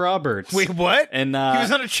Snake Roberts. Wait, what? And he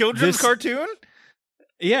was on a children's cartoon?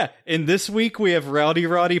 Yeah, and this week we have Rowdy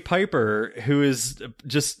Roddy Piper, who is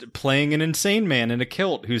just playing an insane man in a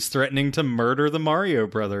kilt who's threatening to murder the Mario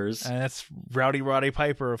Brothers. And that's Rowdy Roddy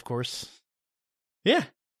Piper, of course. Yeah.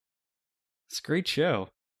 It's a great show.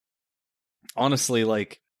 Honestly,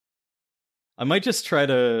 like, I might just try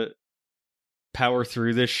to power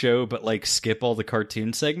through this show, but like skip all the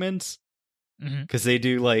cartoon segments. Because they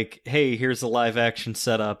do like, hey, here's a live action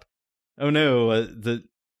setup. Oh no,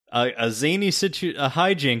 a zany a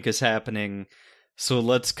hijink is happening, so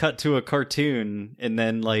let's cut to a cartoon, and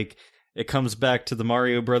then like it comes back to the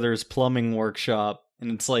Mario Brothers plumbing workshop,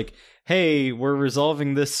 and it's like, hey, we're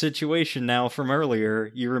resolving this situation now from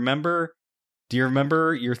earlier. You remember? Do you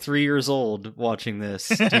remember? You're 3 years old watching this.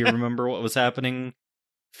 Do you remember what was happening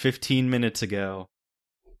 15 minutes ago?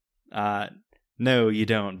 No, you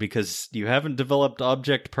don't, because you haven't developed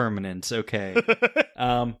object permanence. Okay.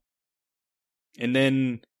 And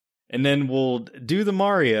then and then we'll do the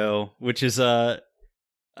Mario, which is a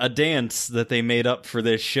dance that they made up for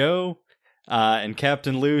this show. And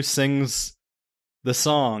Captain Lou sings the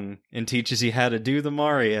song and teaches you how to do the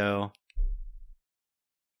Mario.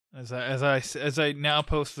 As I now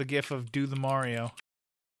post the GIF of "Do the Mario,"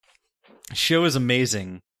 Show is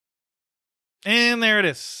amazing. and there it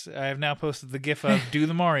is. I have now posted the GIF of "Do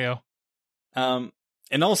the Mario."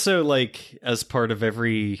 And also, like, as part of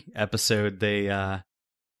every episode, they're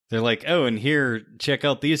like, oh, and here, check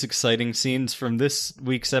out these exciting scenes from this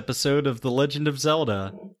week's episode of The Legend of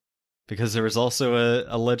Zelda. Because there was also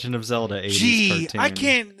a Legend of Zelda 80s cartoon. I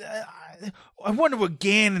can't... I wonder what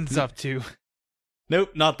Ganon's up to.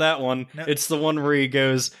 Nope, not that one. No. It's the one where he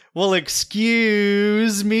goes, well,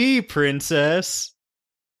 excuse me, princess.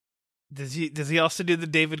 Does he also do the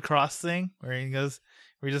David Cross thing? Where he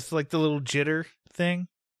just like the little jitter thing?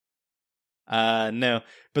 No.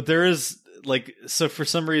 But there is, like, so for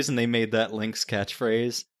some reason they made that Link's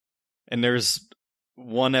catchphrase. And there's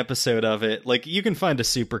one episode of it, like, you can find a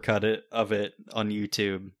supercut of it on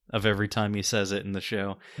YouTube of every time he says it in the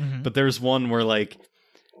show. Mm-hmm. But there's one where, like,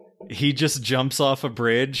 he just jumps off a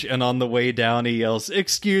bridge and on the way down he yells,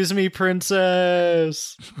 excuse me,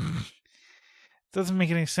 princess. Doesn't make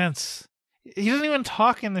any sense. He doesn't even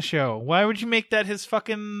talk in the show. Why would you make that his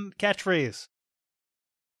fucking catchphrase?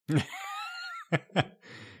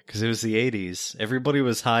 Because it was the 80s. Everybody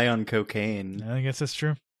was high on cocaine. I guess that's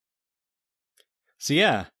true. So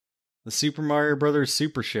yeah, the Super Mario Brothers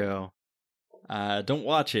Super Show. Don't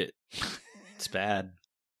watch it. It's bad.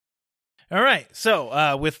 All right,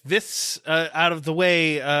 so with this out of the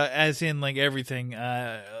way, as in like everything,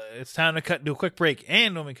 it's time to cut to a quick break.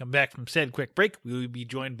 And when we come back from said quick break, we will be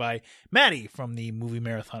joined by Maddie from the Movie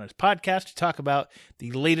Marathoners podcast to talk about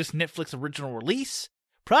the latest Netflix original release,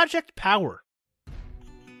 Project Power.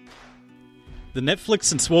 The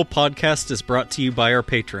Netflix and Swole podcast is brought to you by our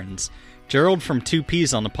patrons. Gerald from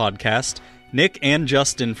 2Ps on the podcast, Nick and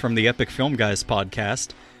Justin from the Epic Film Guys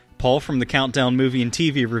podcast, Paul from the Countdown Movie and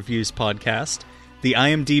TV Reviews podcast, the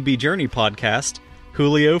IMDb Journey podcast,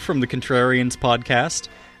 Julio from the Contrarians podcast,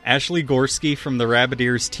 Ashley Gorski from the Rabbit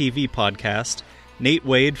Ears TV podcast, Nate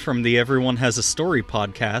Wade from the Everyone Has a Story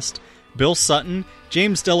podcast, Bill Sutton,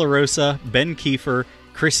 James De La Rosa, Ben Kiefer,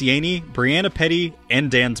 Chris Yaney, Brianna Petty, and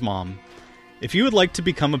Dan's mom. If you would like to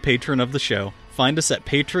become a patron of the show, find us at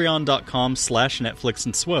patreon.com/Netflix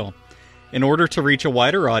and Swill. In order to reach a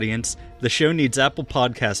wider audience, the show needs Apple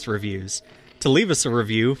Podcast reviews. To leave us a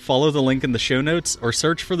review, follow the link in the show notes or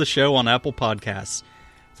search for the show on Apple Podcasts.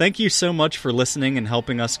 Thank you so much for listening and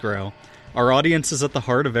helping us grow. Our audience is at the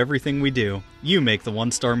heart of everything we do. You make the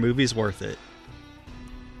one-star movies worth it.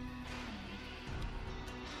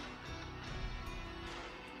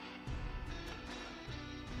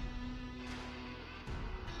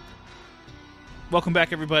 Welcome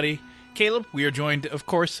back, everybody. Caleb, we are joined, of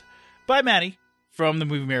course, by Maddie from the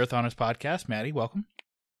Movie Marathoners podcast. Maddie, welcome.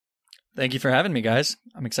 Thank you for having me, guys.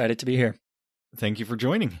 I'm excited to be here. Thank you for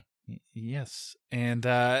joining. Yes, and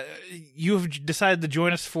you have decided to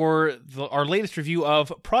join us for our latest review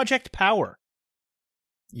of Project Power.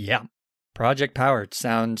 Yeah. Project Power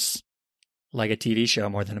sounds like a TV show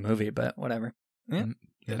more than a movie, but whatever. Yeah.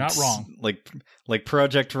 You're not wrong. Like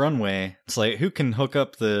Project Runway. It's like, who can hook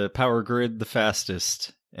up the power grid the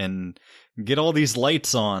fastest and get all these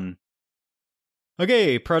lights on?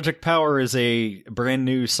 Okay, Project Power is a brand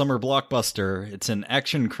new summer blockbuster. It's an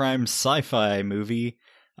action crime sci-fi movie,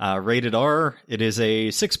 rated R. It is a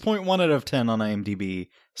 6.1 out of 10 on IMDb,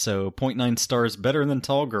 so 0.9 stars better than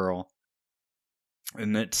Tall Girl.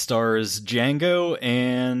 And it stars Django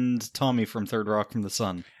and Tommy from Third Rock from the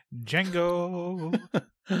Sun. Django.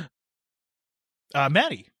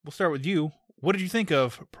 Maddie, we'll start with you. What did you think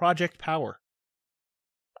of Project Power?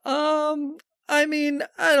 I mean,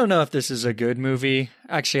 I don't know if this is a good movie.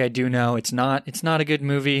 Actually, I do know it's not. It's not a good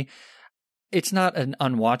movie. It's not an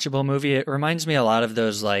unwatchable movie. It reminds me a lot of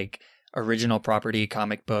those like original property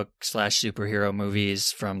comic book / superhero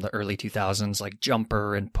movies from the early 2000s, like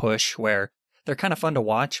Jumper and Push, where they're kind of fun to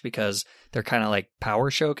watch because they're kind of like power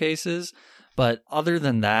showcases. But other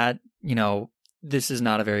than that, you know, this is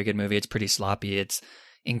not a very good movie. It's pretty sloppy. It's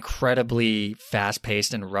incredibly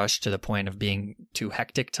fast-paced and rushed to the point of being too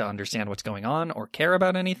hectic to understand what's going on or care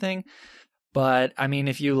about anything. But, I mean,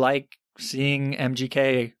 if you like seeing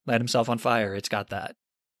MGK light himself on fire, it's got that.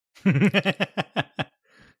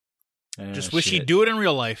 Just wish he'd do it in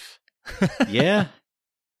real life. Yeah.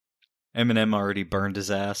 Eminem already burned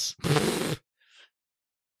his ass.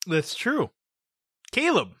 That's true.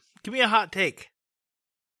 Caleb, give me a hot take.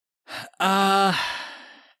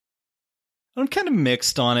 I'm kind of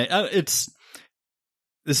mixed on it.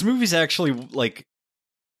 this movie's actually like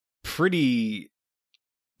pretty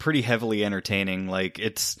heavily entertaining. Like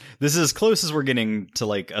this is as close as we're getting to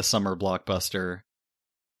like a summer blockbuster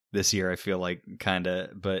this year, I feel like, kind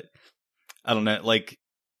of. But I don't know, like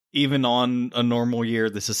even on a normal year,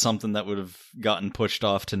 this is something that would have gotten pushed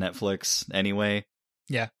off to Netflix anyway.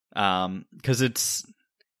 Yeah. Because it's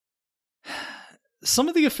some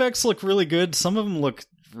of the effects look really good, some of them look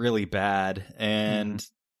really bad, and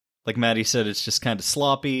like Maddie said, it's just kind of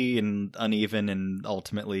sloppy and uneven and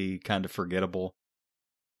ultimately kind of forgettable.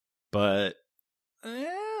 But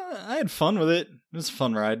I had fun with it. It was a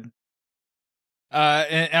fun ride.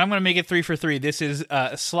 And I'm going to make it 3 for 3. This is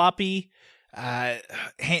sloppy, a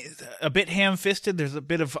bit ham-fisted. There's a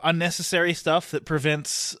bit of unnecessary stuff that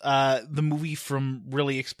prevents the movie from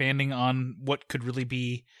really expanding on what could really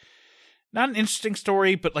be not an interesting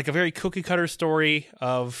story, but like a very cookie-cutter story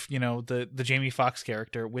of, you know, the Jamie Foxx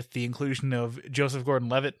character with the inclusion of Joseph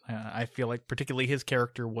Gordon-Levitt. I feel like particularly his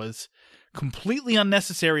character was completely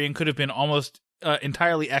unnecessary and could have been almost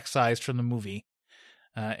entirely excised from the movie.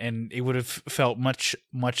 And it would have felt much,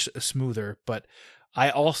 much smoother. But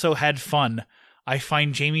I also had fun. I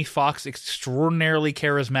find Jamie Foxx extraordinarily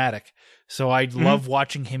charismatic, so I love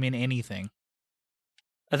watching him in anything.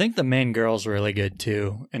 I think the main girl's really good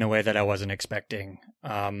too, in a way that I wasn't expecting.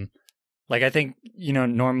 Like I think, you know,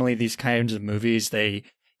 normally these kinds of movies, they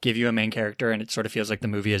give you a main character and it sort of feels like the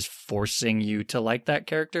movie is forcing you to like that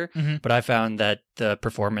character. Mm-hmm. But I found that the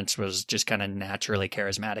performance was just kind of naturally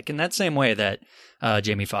charismatic in that same way that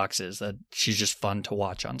Jamie Foxx is, that she's just fun to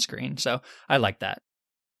watch on screen. So I like that.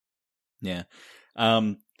 Yeah.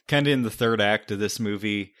 Kind of in the third act of this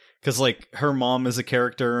movie, because like her mom is a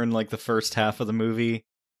character in like the first half of the movie.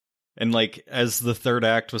 And like as the third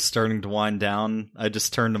act was starting to wind down, I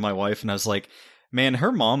just turned to my wife and I was like, man,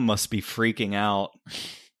 her mom must be freaking out.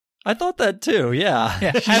 I thought that too, yeah.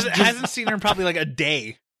 Hasn't seen her in probably like a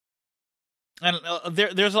day. And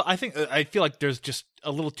I feel like there's just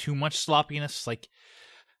a little too much sloppiness. Like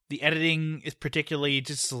the editing is particularly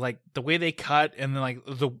just like the way they cut, and then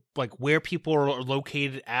like where people are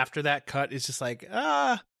located after that cut is just like,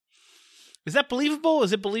 is that believable?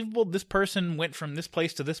 Is it believable this person went from this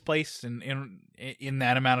place to this place in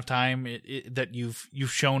that amount of time that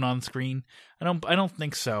you've shown on screen? I don't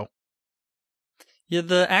think so. Yeah,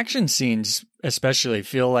 the action scenes especially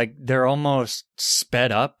feel like they're almost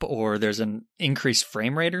sped up, or there's an increased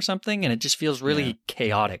frame rate or something, and it just feels really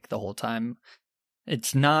chaotic the whole time.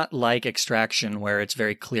 It's not like Extraction where it's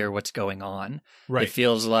very clear what's going on. Right. It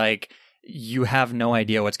feels like you have no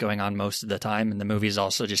idea what's going on most of the time, and the movie's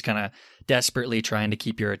also just kind of desperately trying to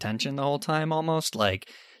keep your attention the whole time almost. Like,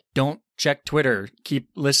 don't check Twitter, keep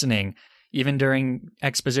listening. Even during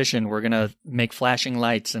exposition, we're going to make flashing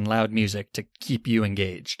lights and loud music to keep you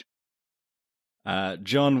engaged.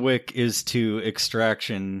 John Wick is to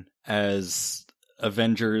Extraction as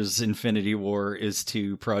Avengers Infinity War is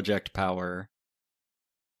to Project Power.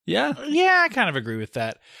 Yeah, I kind of agree with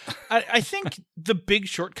that. I think the big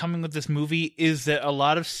shortcoming with this movie is that a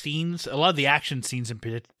lot of the action scenes in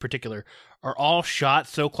particular, are all shot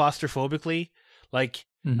so claustrophobically. Like,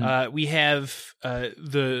 we have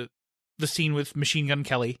the scene with Machine Gun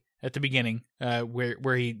Kelly at the beginning,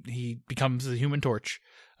 where he becomes the Human Torch,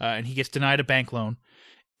 and he gets denied a bank loan,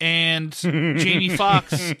 and Jamie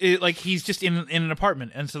Foxx, he's just in an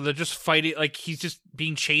apartment, and so they're just fighting, like he's just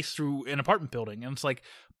being chased through an apartment building, and it's like,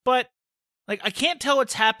 but like I can't tell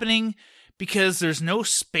what's happening because there's no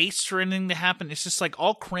space for anything to happen. It's just like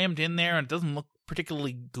all crammed in there, and it doesn't look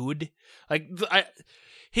particularly good. Like the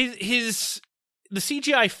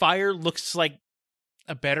CGI fire looks like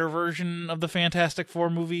a better version of the Fantastic Four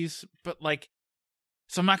movies, but like,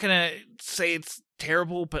 so I'm not gonna say it's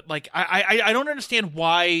terrible, but like I don't understand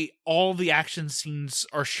why all the action scenes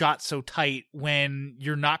are shot so tight when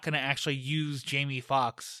you're not gonna actually use Jamie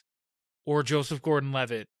Foxx or Joseph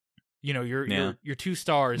Gordon-Levitt, you know, your two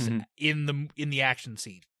stars in the action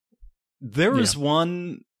scene. There was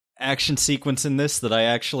one action sequence in this that I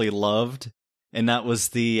actually loved, and that was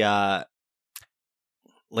the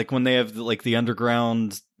like when they have like the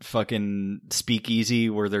underground fucking speakeasy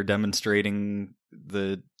where they're demonstrating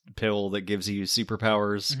the pill that gives you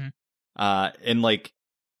superpowers. And like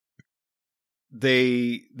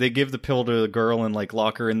they give the pill to a girl and like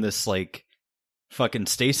lock her in this like fucking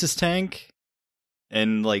stasis tank,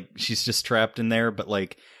 and like she's just trapped in there, but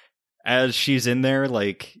like as she's in there,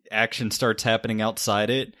 like action starts happening outside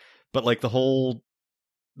it, but like the whole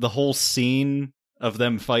scene of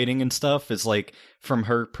them fighting and stuff is like from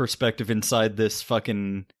her perspective inside this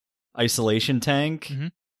fucking isolation tank.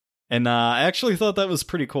 And I actually thought that was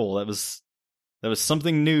pretty cool. That was That was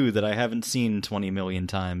something new that I haven't seen 20 million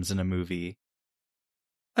times in a movie.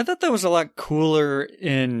 I thought that was a lot cooler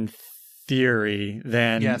in theory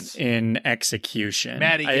than in execution.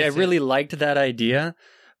 Maddie I gets really liked that idea,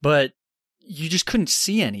 but you just couldn't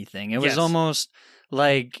see anything. It was almost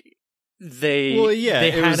like they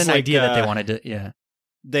had an idea that they wanted to. Yeah,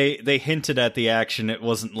 they hinted at the action. It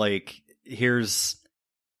wasn't like here's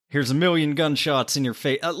a million gunshots in your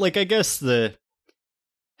face. Like I guess that's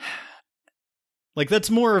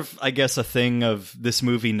more of I guess a thing of this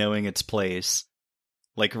movie knowing its place.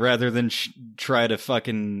 Like rather than try to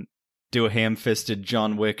fucking do a ham-fisted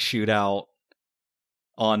John Wick shootout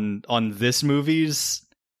on this movie's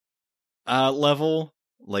level,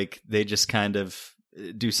 like they just kind of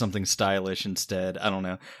do something stylish instead. I don't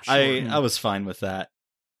know. Sure. I was fine with that.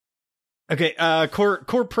 Okay,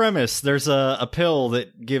 core premise. There's a pill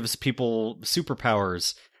that gives people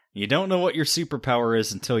superpowers. You don't know what your superpower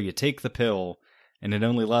is until you take the pill, and it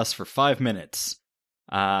only lasts for 5 minutes.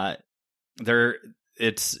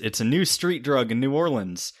 It's a new street drug in New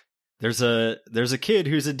Orleans. There's a kid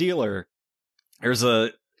who's a dealer. There's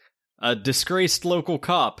a disgraced local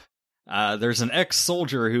cop. There's an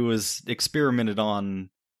ex-soldier who was experimented on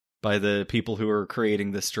by the people who are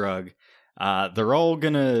creating this drug. They're all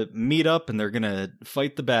gonna meet up and they're gonna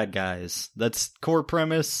fight the bad guys. That's core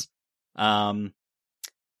premise.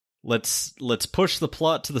 Let's push the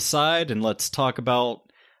plot to the side and let's talk about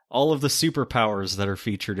all of the superpowers that are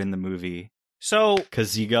featured in the movie. So,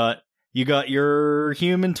 because you got your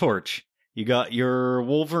Human Torch, you got your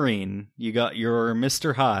Wolverine, you got your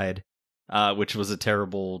Mr. Hyde, which was a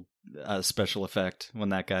terrible special effect when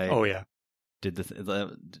that guy. Oh yeah, did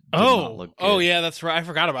not look good. Oh yeah, that's right. I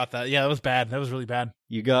forgot about that. Yeah, that was bad. That was really bad.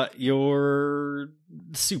 You got your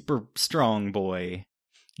super strong boy.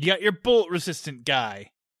 You got your bullet resistant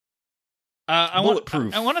guy.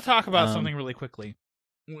 Bulletproof. I want to talk about something really quickly.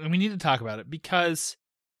 We need to talk about it because.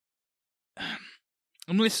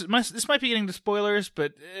 This might be getting to spoilers,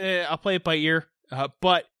 but I'll play it by ear.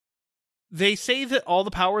 But they say that all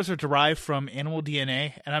the powers are derived from animal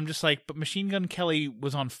DNA, and I'm just like, but Machine Gun Kelly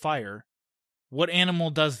was on fire. What animal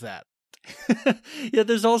does that? Yeah,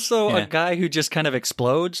 there's also a guy who just kind of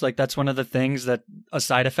explodes. Like that's one of the things that a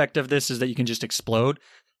side effect of this is that you can just explode.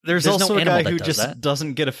 There's also a guy who just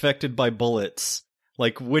doesn't get affected by bullets.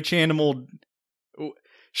 Like which animal?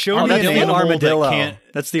 Show me an animal armadillo. That can't.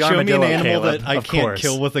 That's the armadillo. Show me an animal Caleb, that I can't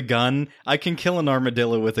kill with a gun. I can kill an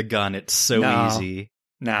armadillo with a gun. It's so easy.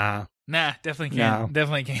 Nah, definitely can't. No.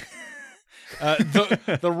 Definitely can't.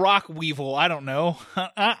 The rock weevil. I don't know.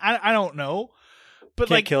 I don't know. But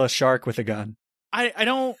can't kill a shark with a gun. I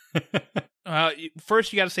don't.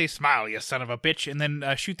 First, you got to say "smile, you son of a bitch," and then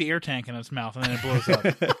shoot the air tank in its mouth, and then it blows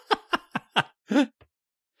up.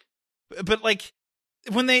 But like.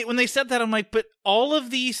 When they said that, I'm like, but all of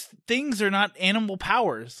these things are not animal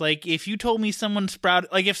powers. Like, if you told me someone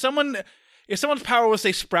sprouted, like if someone's power was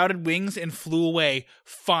they sprouted wings and flew away,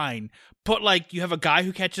 fine. But like, you have a guy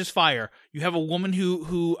who catches fire. You have a woman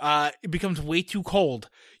who becomes way too cold.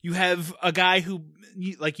 You have a guy who,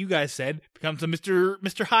 like you guys said, becomes a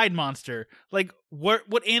Mr. Hyde monster. Like,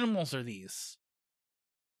 what animals are these?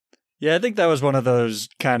 Yeah, I think that was one of those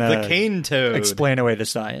kind of the cane toad. Explain away the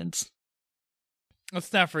science.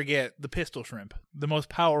 Let's not forget the pistol shrimp, the most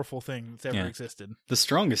powerful thing that's ever existed. The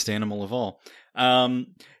strongest animal of all.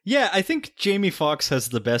 I think Jamie Foxx has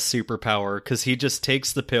the best superpower because he just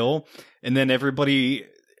takes the pill and then everybody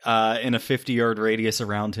in a 50-yard radius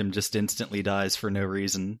around him just instantly dies for no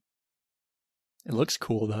reason. It looks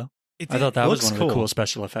cool, though. I thought that was one of the cool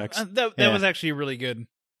special effects. That was actually a really good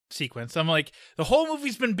sequence. I'm like, the whole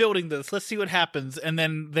movie's been building this. Let's see what happens. And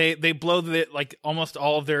then they blow like almost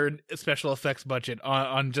all of their special effects budget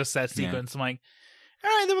on just that sequence. I'm like, all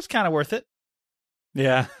right, that was kind of worth it.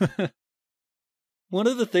 Yeah. One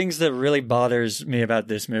of the things that really bothers me about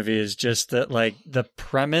this movie is just that like the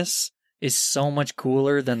premise is so much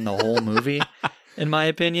cooler than the whole movie, in my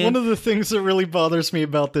opinion. One of the things that really bothers me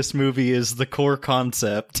about this movie is the core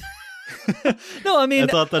concept. No, I mean, I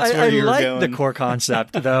thought that's where you were like going. The core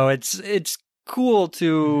concept, though. It's cool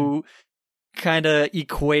to kind of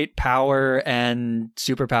equate power and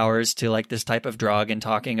superpowers to like this type of drug and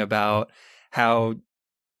talking about how,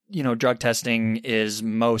 drug testing is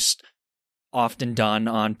most often done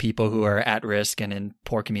on people who are at risk and in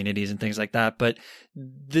poor communities and things like that. But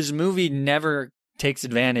this movie never takes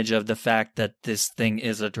advantage of the fact that this thing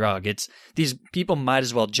is a drug. It's these people might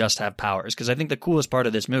as well just have powers, because I think the coolest part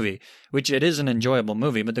of this movie, which it is an enjoyable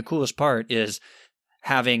movie, but the coolest part is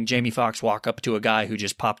having Jamie Foxx walk up to a guy who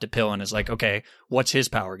just popped a pill and is like, okay, what's his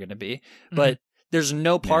power going to be? Mm-hmm. But there's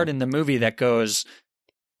no part in the movie that goes,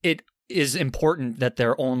 it is important that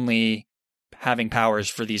they're only having powers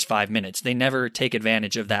for these 5 minutes. They never take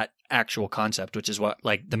advantage of that actual concept, which is what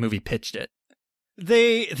like the movie pitched it.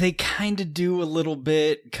 They kind of do a little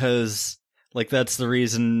bit, because like that's the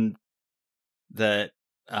reason that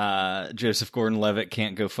Joseph Gordon-Levitt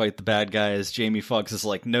can't go fight the bad guys. Jamie Foxx is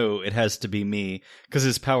like, no, it has to be me, because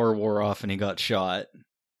his power wore off and he got shot.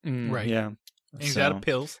 Right. Yeah. And he's out of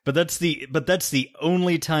pills. But that's the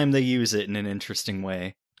only time they use it in an interesting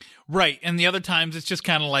way. Right. And the other times it's just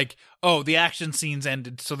kind of like, oh, the action scene's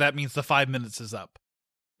ended, so that means the 5 minutes is up.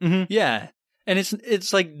 Mm-hmm. Yeah. And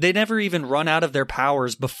it's like they never even run out of their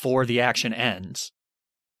powers before the action ends.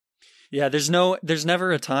 Yeah, there's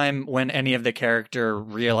never a time when any of the character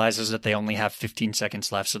realizes that they only have 15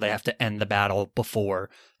 seconds left, so they have to end the battle before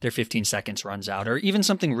their 15 seconds runs out, or even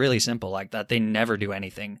something really simple like that. They never do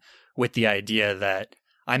anything with the idea that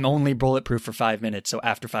I'm only bulletproof for 5 minutes, so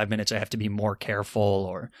after 5 minutes I have to be more careful,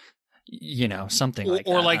 or something like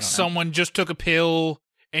that. Or like someone just took a pill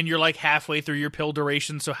and you're like halfway through your pill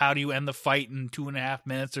duration, so how do you end the fight in 2.5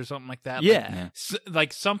 minutes or something like that? Yeah.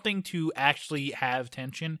 Like something to actually have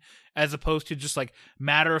tension, as opposed to just like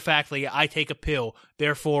matter-of-factly, I take a pill,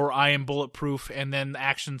 therefore I am bulletproof, and then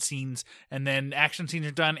action scenes are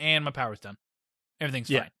done, and my power's done. Everything's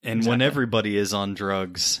fine. And when everybody is on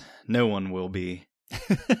drugs, no one will be.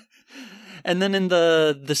 And then in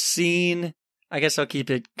the scene, I guess I'll keep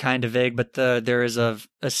it kind of vague, but there is a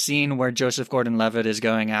scene where Joseph Gordon-Levitt is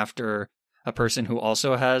going after a person who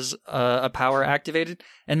also has a power activated,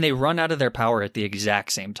 and they run out of their power at the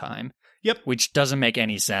exact same time. Yep. Which doesn't make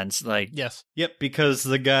any sense. Like, yes. Yep, because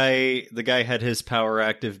the guy had his power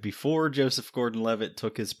active before Joseph Gordon-Levitt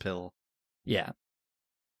took his pill. Yeah.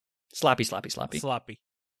 Sloppy. Sloppy.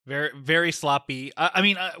 Very, very sloppy. I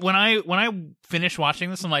mean, when I finished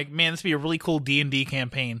watching this, I'm like, man, this would be a really cool D&D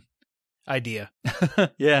campaign idea.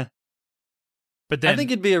 Yeah. But then I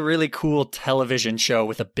think it'd be a really cool television show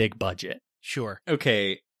with a big budget. Sure.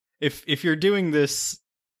 Okay, if you're doing this,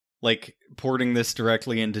 like porting this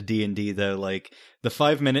directly into D&D though, like the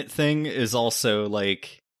 5 minute thing is also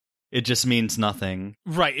like, it just means nothing.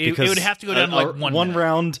 Right. It would have to go down to like 1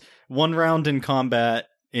 minute. One round in combat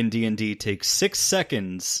in D&D takes 6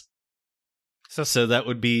 seconds. So that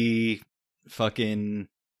would be fucking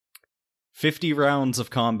 50 rounds of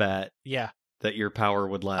combat. Yeah. That your power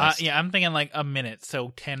would last. Yeah, I'm thinking like a minute,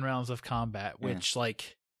 so 10 rounds of combat, which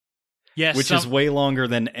like... Yes, which is way longer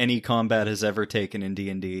than any combat has ever taken in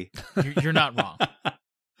D&D. You're not wrong.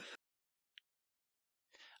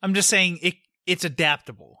 I'm just saying it's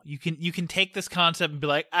adaptable. You can take this concept and be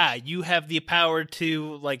like, you have the power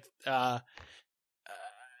to like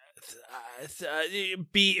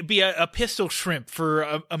be a pistol shrimp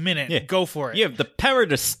for a minute. Yeah. Go for it. You have the power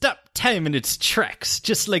to stop time in its tracks,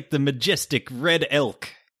 just like the majestic red elk.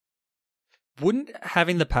 Wouldn't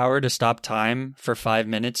having the power to stop time for 5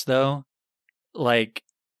 minutes, though, like,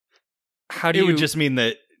 how do you... It would just mean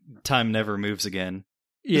that time never moves again.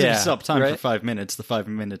 Yeah, if you stop time for 5 minutes, the 5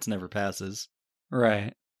 minutes never passes.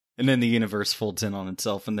 Right. And then the universe folds in on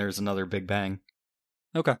itself, and there's another Big Bang.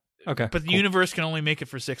 Okay. But the universe can only make it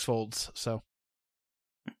for 6 folds, so...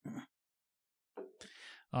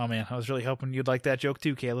 Oh, man, I was really hoping you'd like that joke,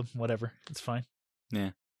 too, Caleb. Whatever. It's fine.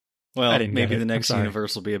 Yeah. Well, maybe the next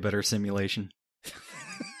universe will be a better simulation.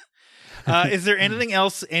 Is there anything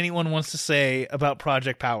else anyone wants to say about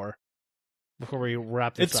Project Power before we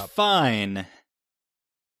wrap this up? It's fine.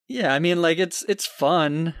 Yeah, I mean, like, it's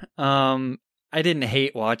fun. I didn't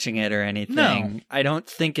hate watching it or anything. No. I don't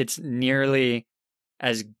think it's nearly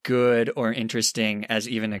as good or interesting as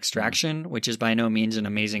even Extraction, which is by no means an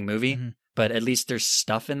amazing movie. Mm-hmm. But at least there's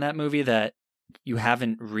stuff in that movie that you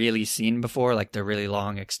haven't really seen before, like the really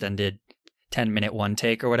long extended 10-minute one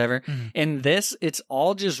take or whatever. Mm-hmm. In this, it's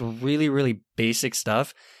all just really, really basic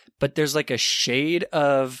stuff, but there's like a shade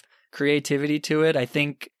of creativity to it. I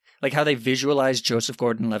think like how they visualize Joseph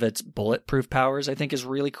Gordon-Levitt's bulletproof powers, I think is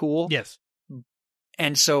really cool. Yes.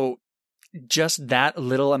 And so just that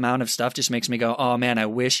little amount of stuff just makes me go, oh man, I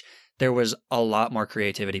wish there was a lot more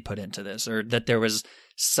creativity put into this, or that there was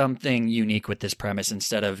something unique with this premise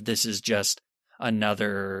instead of this is just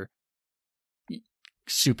another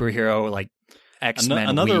superhero like X-Men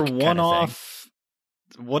another week one-off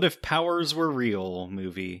what if powers were real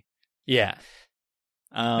movie. Yeah.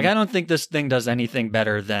 Like, I don't think this thing does anything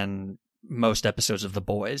better than most episodes of The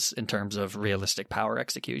Boys in terms of realistic power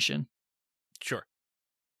execution. Sure.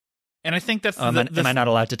 And I think that's am I not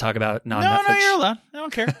allowed to talk about non-Netflix? No, you're allowed. I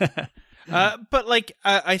don't care. But like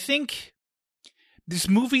I think this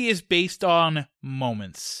movie is based on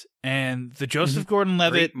moments, and the Joseph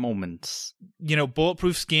Gordon-Levitt moments,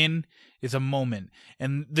 bulletproof skin is a moment,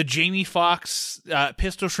 and the Jamie Foxx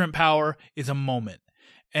pistol shrimp power is a moment,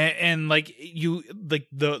 and like you, like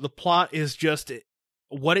the plot is just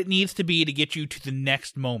what it needs to be to get you to the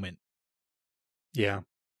next moment. Yeah.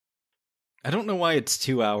 I don't know why it's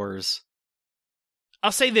 2 hours.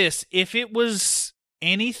 I'll say this: if it was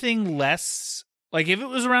anything less, like if it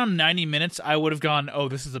was around 90 minutes, I would have gone, "Oh,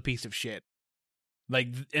 this is a piece of shit." Like,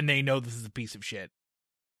 and they know this is a piece of shit.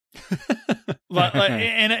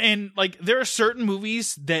 and like there are certain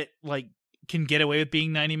movies that like can get away with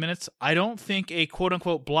being 90 minutes. I don't think a quote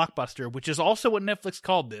unquote blockbuster, which is also what Netflix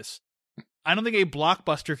called this, I don't think a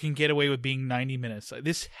blockbuster can get away with being 90 minutes.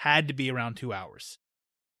 This had to be around 2 hours.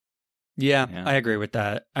 Yeah, I agree with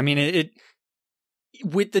that. I mean, it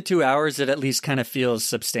with the 2 hours, it at least kind of feels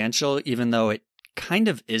substantial, even though it kind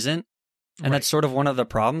of isn't. And that's sort of one of the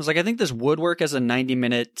problems. Like, I think this would work as a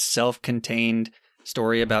 90-minute self-contained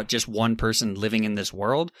story about just one person living in this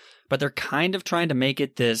world, but they're kind of trying to make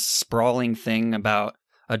it this sprawling thing about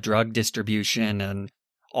a drug distribution and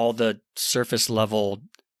all the surface level,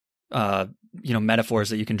 metaphors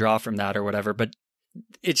that you can draw from that or whatever. But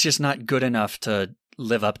it's just not good enough to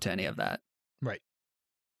live up to any of that. Right.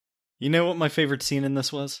 You know what my favorite scene in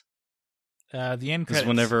this was? The end credits.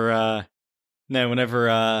 Whenever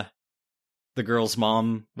the girl's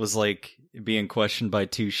mom was like being questioned by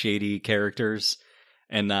two shady characters,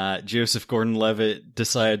 and Joseph Gordon-Levitt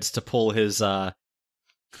decides to pull his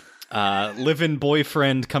live-in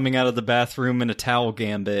boyfriend coming out of the bathroom in a towel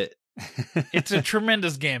gambit. It's a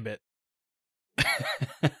tremendous gambit.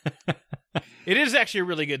 It is actually a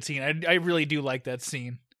really good scene. I really do like that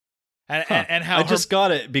scene. And how I just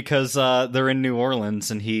got it because they're in New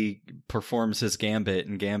Orleans and he performs his gambit,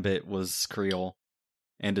 and Gambit was Creole,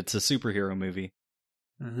 and it's a superhero movie.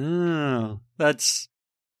 Oh, that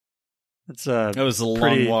was a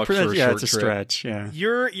long walk for a short it's a trip. stretch. Yeah,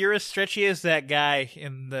 you're as stretchy as that guy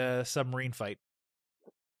in the submarine fight.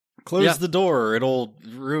 Close the door; it'll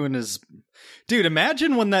ruin his. Dude,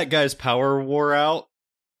 imagine when that guy's power wore out,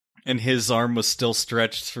 and his arm was still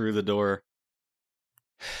stretched through the door.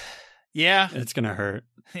 Yeah, it's gonna hurt.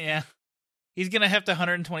 Yeah, he's gonna have to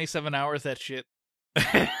 127 hours that shit.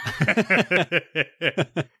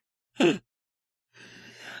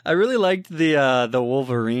 I really liked the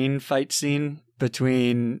Wolverine fight scene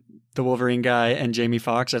between the Wolverine guy and Jamie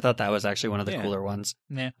Foxx. I thought that was actually one of the cooler ones.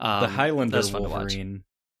 Yeah, the Highlander Wolverine.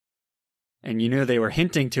 And you knew they were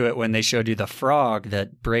hinting to it when they showed you the frog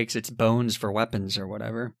that breaks its bones for weapons or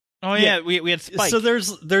whatever. Oh yeah, we had Spike. So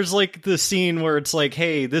there's like the scene where it's like,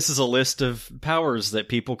 hey, this is a list of powers that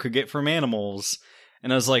people could get from animals.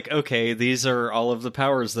 And I was like, okay, these are all of the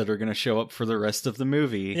powers that are going to show up for the rest of the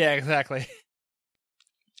movie. Yeah, exactly.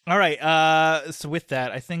 All right. So with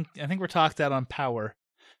that, I think we're talked out on power.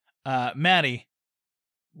 Maddie,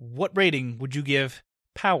 what rating would you give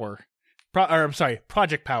Power?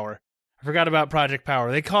 Project Power. I forgot about Project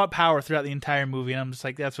Power. They call it Power throughout the entire movie, and I'm just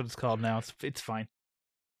like, that's what it's called now. It's fine.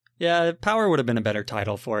 Yeah, Power would have been a better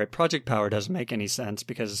title for it. Project Power doesn't make any sense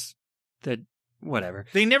because whatever.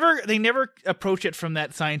 They never approach it from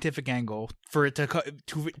that scientific angle for it to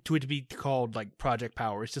it to be called like Project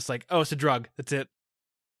Power. It's just like, oh, it's a drug. That's it.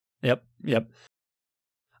 Yep.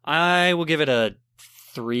 I will give it a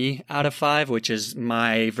 3 out of 5, which is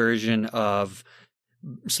my version of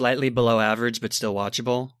slightly below average but still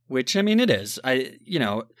watchable, which I mean it is.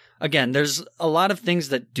 Again, there's a lot of things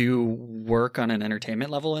that do work on an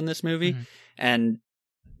entertainment level in this movie, and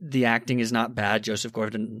the acting is not bad. Joseph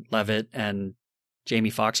Gordon-Levitt and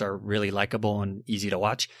Jamie Foxx are really likable and easy to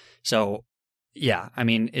watch. So, yeah, I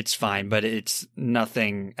mean, it's fine, but it's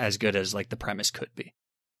nothing as good as like the premise could be.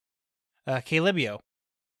 Calebio.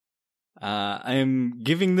 I'm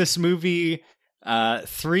giving this movie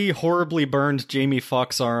 3 horribly burned Jamie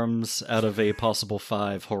Foxx arms out of a possible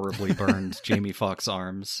 5 horribly burned Jamie Foxx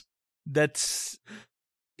arms.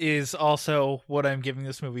 Is also what I'm giving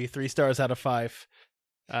this movie. 3 stars out of 5.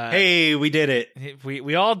 Hey, we did it.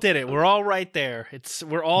 We all did it. We're all right there.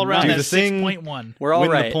 We're all around that 6.1. We're all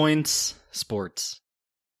Win right. the points. Sports.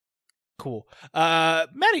 Cool.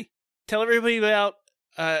 Maddie, tell everybody about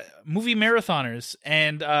movie marathoners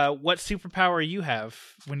and what superpower you have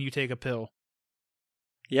when you take a pill.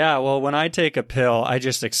 Yeah, well, when I take a pill, I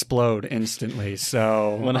just explode instantly.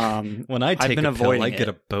 So when I take a pill, I get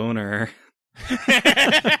a boner.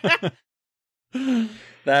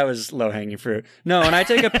 That was low-hanging fruit. No, when I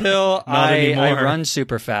take a pill, I run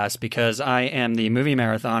super fast because I am the movie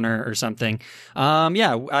marathoner or something.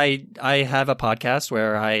 I have a podcast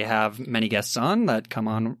where I have many guests on that come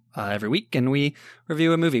on every week, and we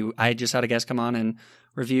review a movie. I just had a guest come on and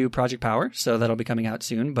review Project Power, so that'll be coming out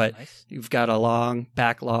soon. But Nice. you've got a long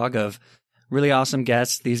backlog of really awesome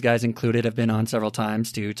guests. These guys included have been on several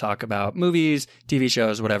times to talk about movies, TV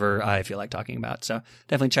shows, whatever I feel like talking about. So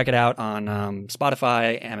definitely check it out on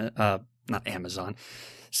Spotify, not Amazon,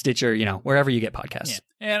 Stitcher, wherever you get podcasts.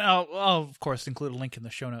 Yeah. And I'll of course include a link in the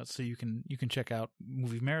show notes so you can check out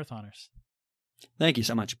Movie Marathoners. Thank you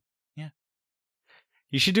so much.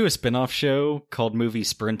 You should do a spin-off show called Movie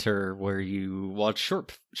Sprinter where you watch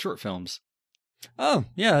short films. Oh,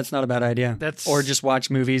 yeah, that's not a bad idea. Or just watch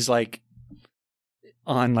movies like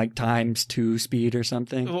on like times 2 speed or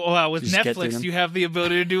something. Well, with Just get through Netflix, them. you have the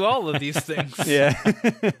ability to do all of these things. Yeah.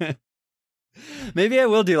 Maybe I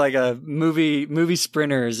will do like a movie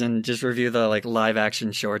sprinters and just review the like live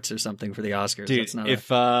action shorts or something for the Oscars. Dude, That's not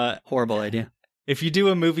if a horrible idea. If you do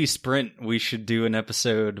a movie sprint, we should do an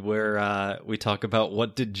episode where we talk about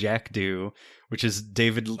What Did Jack Do, which is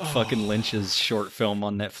David fucking Lynch's short film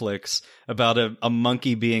on Netflix about a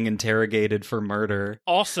monkey being interrogated for murder.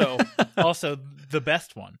 Also the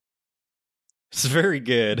best one. It's very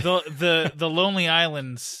good. The Lonely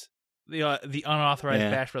Islands, the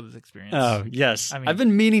unauthorized Bash Brothers experience. Oh, yes. I mean- I've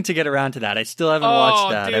been meaning to get around to that. I still haven't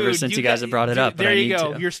watched that ever since you guys have brought it up. But There I you need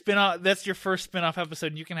go. to. Your spin-off, that's your first spin-off episode,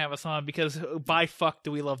 and you can have us on because by fuck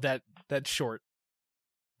do we love that short.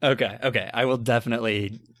 Okay. I will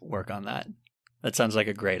definitely work on that. That sounds like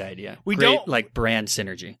a great idea. We great, don't- like brand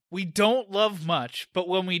synergy. We don't love much, but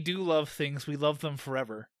when we do love things, we love them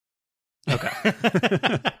forever. Okay.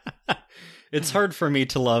 It's hard for me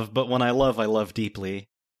to love, but when I love deeply.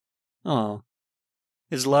 Oh.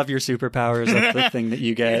 Is love your superpower? Is that the thing that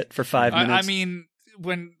you get for 5 minutes? I mean,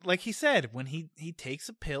 when, like he said, when he takes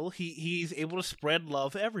a pill, he's able to spread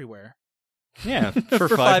love everywhere. Yeah, for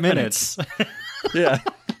 5 5 minutes. yeah.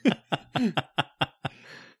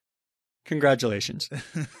 Congratulations.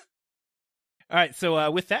 All right, so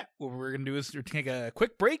with that, what we're going to do is we're take a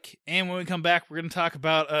quick break, and when we come back, we're going to talk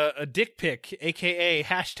about a dick pic, a.k.a.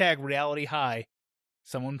 #RealityHigh.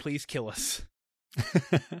 Someone please kill us.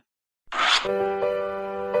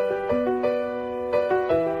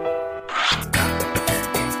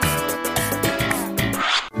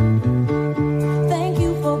 Thank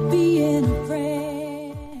you for being a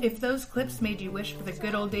friend. If those clips made you wish for the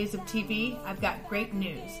good old days of TV, I've got great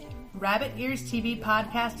news. Rabbit Ears TV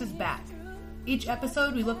Podcast is back. Each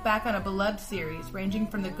episode, we look back on a beloved series ranging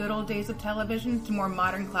from the good old days of television to more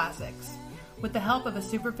modern classics. With the help of a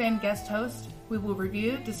superfan guest host, we will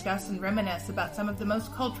review, discuss, and reminisce about some of the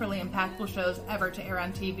most culturally impactful shows ever to air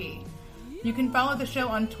on TV. You can follow the show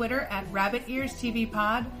on Twitter at Rabbit Ears TV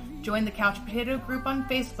Pod, join the Couch Potato group on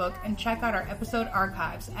Facebook, and check out our episode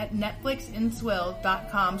archives at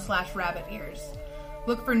netflixinswill.com/rabbitears.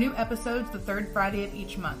 Look for new episodes the third Friday of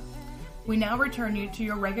each month. We now return you to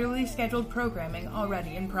your regularly scheduled programming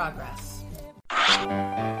already in progress.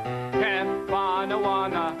 Camp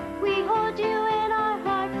Wanna. We hold you in our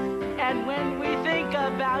hearts. And when we think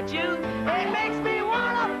about you, it makes me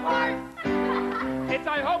wanna fart. It's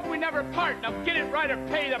I hope we never part. Now get it right or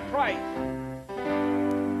pay the price.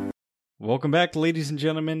 Welcome back, ladies and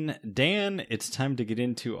gentlemen. Dan, it's time to get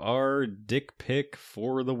into our dick pic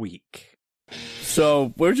for the week.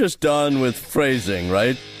 So, we're just done with phrasing,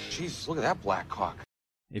 right? Jesus, look at that black cock.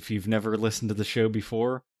 If you've never listened to the show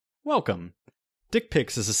before, welcome. Dick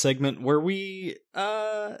Pics is a segment where we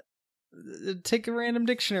take a random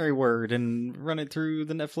dictionary word and run it through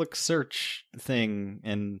the Netflix search thing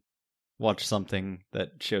and watch something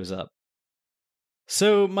that shows up.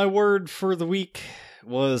 So my word for the week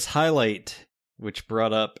was highlight, which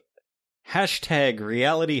brought up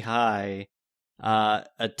 #RealityHigh,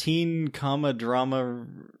 a teen comedy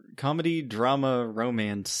drama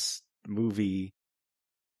romance movie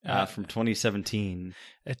from 2017.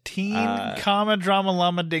 A teen comma drama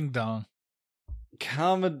llama ding dong.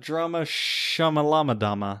 Comma drama shamalama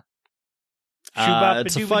dama. It's a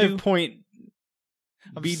Shoo-bop-a-doo-ba-doo. 5-point.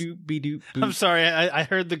 I'm Be-doo. I'm sorry, I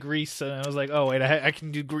heard the Grease, and I was like, oh, wait, I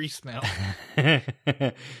can do Grease now.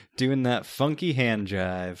 Doing that funky hand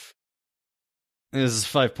jive. This is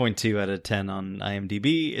 5.2 out of 10 on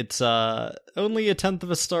IMDb. It's only a 1/10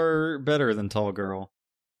 of a star better than Tall Girl.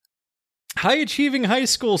 High-achieving high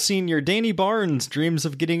school senior Danny Barnes dreams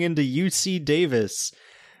of getting into UC Davis,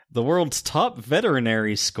 the world's top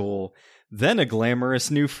veterinary school. Then a glamorous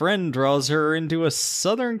new friend draws her into a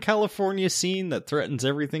Southern California scene that threatens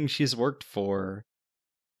everything she's worked for.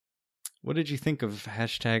 What did you think of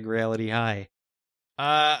 #RealityHigh?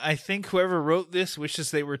 I think whoever wrote this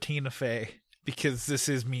wishes they were Tina Fey, because this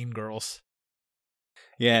is Mean Girls.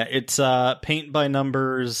 Yeah, it's paint by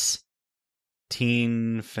numbers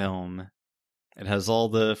teen film. It has all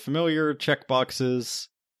the familiar checkboxes.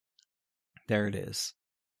 There it is.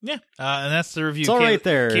 Yeah, and that's the review. It's all right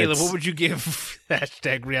there. Caleb, what would you give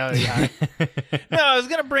hashtag Reality High? No, I was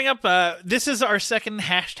going to bring up, this is our second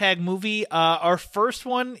hashtag movie. Our first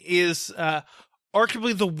one is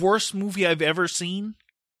arguably the worst movie I've ever seen.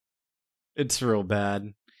 It's real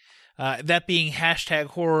bad. That being hashtag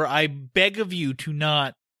horror. I beg of you to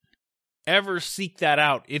not ever seek that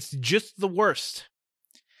out. It's just the worst.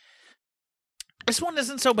 This one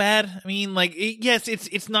isn't so bad. I mean, like, yes,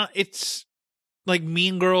 it's not, it's like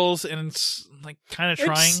Mean Girls, and it's like kind of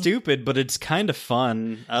trying. It's stupid, but it's kind of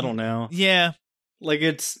fun. I don't know. Yeah. Like,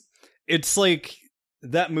 it's like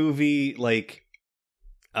that movie, like,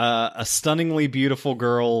 a stunningly beautiful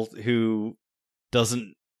girl who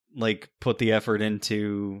doesn't, like, put the effort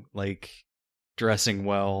into, like, dressing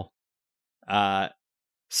well,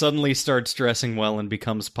 suddenly starts dressing well and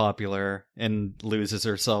becomes popular and loses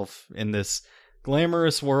herself in this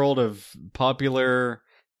glamorous world of popular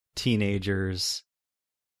teenagers.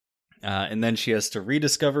 And then she has to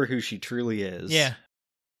rediscover who she truly is. Yeah.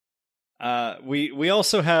 We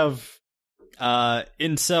also have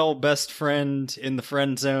incel best friend in the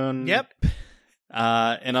friend zone. Yep.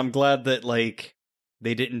 And I'm glad that, like,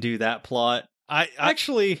 they didn't do that plot. I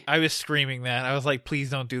was screaming that. I was like, please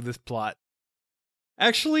don't do this plot.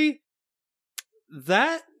 Actually,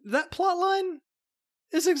 that plot line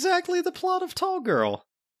is exactly the plot of Tall Girl.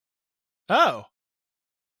 Oh.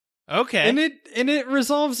 Okay. And it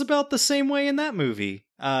resolves about the same way in that movie.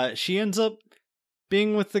 She ends up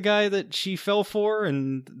being with the guy that she fell for,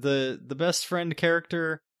 and the best friend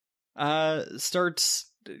character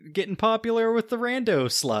starts getting popular with the rando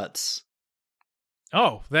sluts.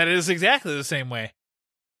 Oh, that is exactly the same way.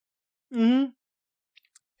 Mm-hmm.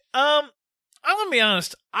 I'm gonna be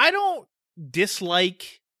honest. I don't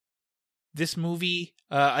dislike this movie.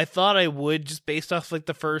 I thought I would, just based off like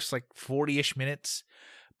the first like 40-ish minutes.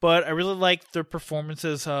 But I really like the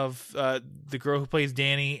performances of the girl who plays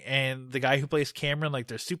Danny and the guy who plays Cameron. Like,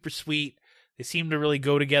 they're super sweet. They seem to really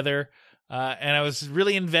go together. And I was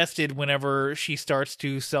really invested whenever she starts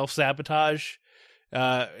to self-sabotage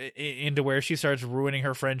into where she starts ruining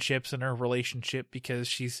her friendships and her relationship because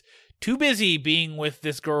she's too busy being with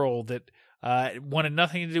this girl that wanted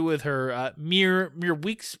nothing to do with her mere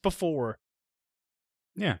weeks before.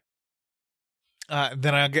 Yeah.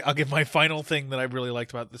 Then I'll give my final thing that I really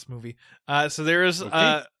liked about this movie. So there is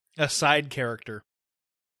a side character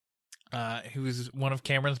who's one of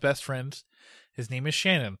Cameron's best friends. His name is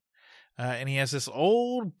Shannon. And he has this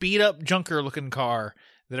old beat-up junker-looking car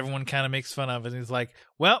that everyone kind of makes fun of. And he's like,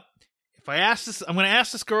 well, if I'm going to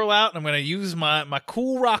ask this girl out, and I'm going to use my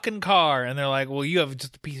cool rockin' car. And they're like, well, you have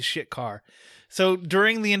just a piece of shit car. So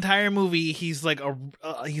during the entire movie, he's like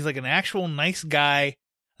an actual nice guy.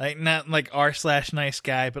 Like, not like r/nice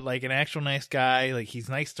guy, but like an actual nice guy. Like, he's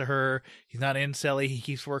nice to her. He's not incelly. He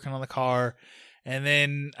keeps working on the car. And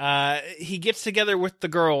then he gets together with the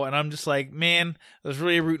girl, and I'm just like, man, I was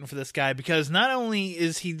really rooting for this guy because not only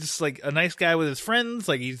is he just like a nice guy with his friends,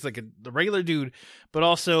 like he's like a regular dude, but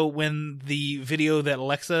also when the video that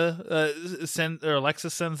Alexa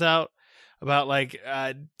sends out about like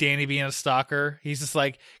Danny being a stalker, he's just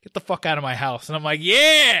like, get the fuck out of my house. And I'm like,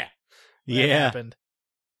 yeah, that happened.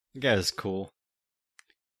 That guy is cool.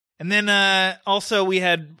 And then also we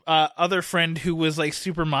had other friend who was like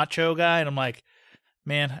super macho guy, and I'm like,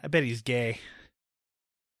 man, I bet he's gay.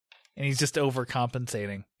 And he's just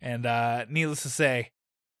overcompensating. And needless to say,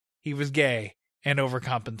 he was gay and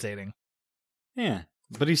overcompensating. Yeah,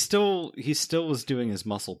 but he still was doing his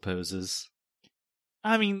muscle poses.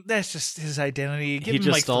 I mean, that's just his identity. Give him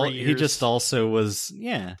just like 3 years. He just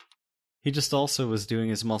also was doing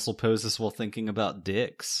his muscle poses while thinking about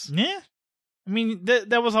dicks. Yeah. I mean,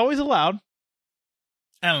 that was always allowed.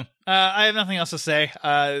 I have nothing else to say.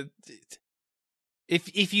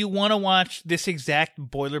 If you want to watch this exact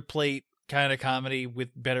boilerplate kind of comedy with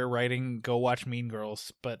better writing, go watch Mean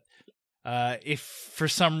Girls. But if for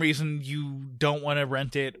some reason you don't want to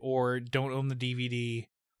rent it or don't own the DVD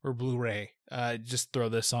or Blu-ray, just throw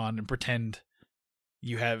this on and pretend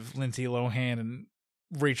you have Lindsay Lohan and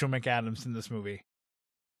Rachel McAdams in this movie.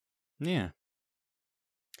 Yeah.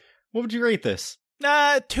 What would you rate this?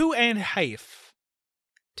 2.5.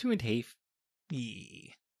 2.5.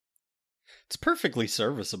 Yeah. It's perfectly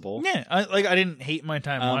serviceable. Yeah, I didn't hate my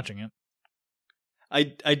time watching it.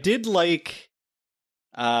 I did like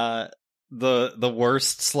the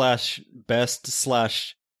worst / best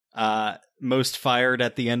 / most fired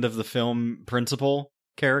at the end of the film principal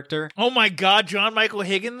character. Oh my god, John Michael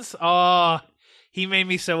Higgins! Oh, he made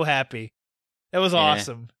me so happy. That was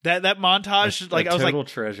awesome. That montage, I was like, total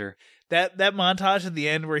treasure. that montage at the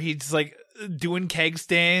end where he's like doing keg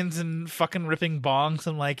stands and fucking ripping bongs.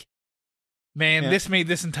 I'm like, man, this made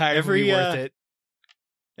this entire movie worth it.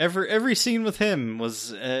 Every scene with him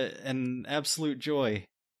was an absolute joy.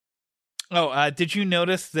 Oh, did you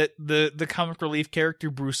notice that the comic relief character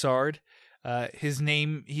Broussard, he is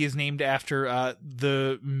named after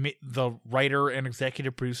the writer and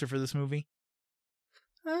executive producer for this movie?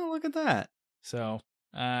 Oh, look at that! So,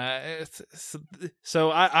 I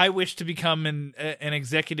wish to become an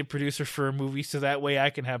executive producer for a movie, so that way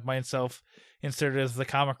I can have myself inserted as the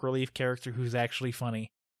comic relief character who's actually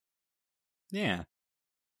funny. Yeah.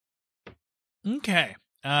 Okay.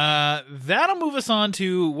 That'll move us on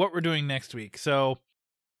to what we're doing next week. So,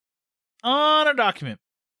 on our document,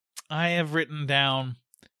 I have written down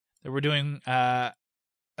that we're doing,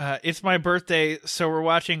 it's my birthday, so we're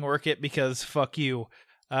watching Work It because fuck you.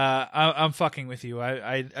 I'm fucking with you.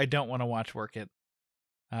 I don't want to watch Work It.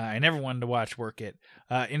 I never wanted to watch Work It.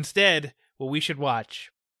 Instead, what we should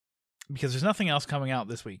watch, because there's nothing else coming out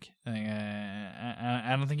this week.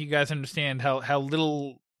 I don't think you guys understand how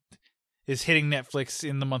little is hitting Netflix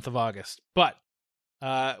in the month of August. But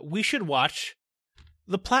we should watch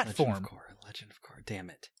The Platform. Legend of Korra. Damn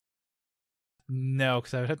it. No,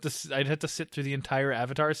 because I'd have to sit through the entire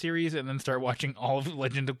Avatar series and then start watching all of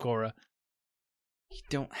Legend of Korra. You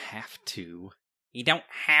don't have to. You don't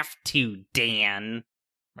have to, Dan.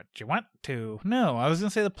 But you want to. No, I was going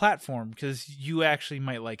to say The Platform, because you actually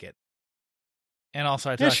might like it. And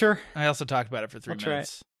also, I also talked about it for 3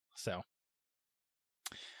 minutes. So,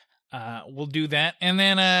 we'll do that. And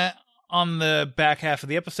then on the back half of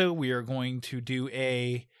the episode, we are going to do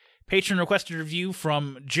a patron requested review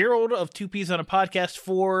from Gerald of Two Peas on a Podcast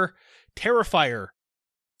for Terrifier.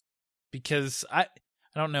 Because I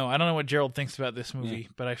don't know. I don't know what Gerald thinks about this movie,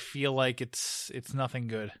 but I feel like it's nothing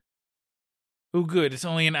good. Oh, good. It's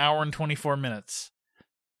only an hour and 24 minutes.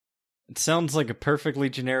 It sounds like a perfectly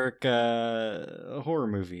generic horror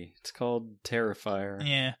movie. It's called Terrifier.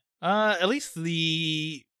 Yeah. At least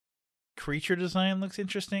the creature design looks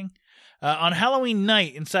interesting. On Halloween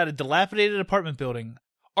night, inside a dilapidated apartment building,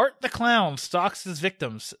 Art the Clown stalks his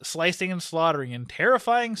victims, slicing and slaughtering in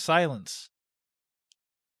terrifying silence.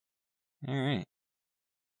 All right.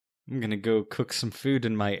 I'm going to go cook some food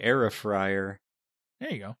in my air fryer.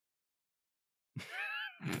 There you go.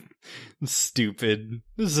 Stupid.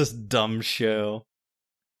 This is this dumb show.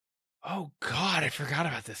 Oh, God, I forgot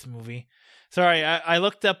about this movie. Sorry, I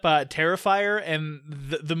looked up Terrifier, and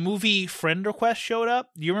the movie Friend Request showed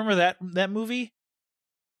up. Do you remember that movie?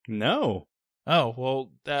 No. Oh,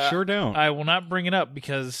 well... sure don't. I will not bring it up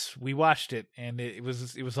because we watched it, and it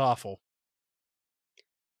was awful.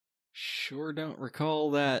 Sure don't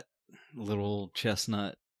recall that, little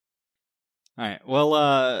chestnut. Alright,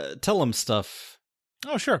 well, tell them stuff.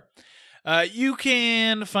 Oh, sure. You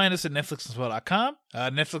can find us at netflixandswell.com.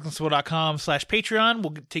 Netflixandswell.com/Patreon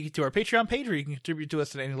will take you to our Patreon page where you can contribute to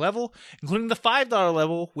us at any level, including the $5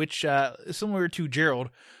 level, which, similar to Gerald,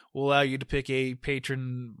 will allow you to pick a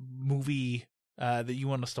patron movie that you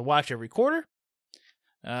want us to watch every quarter.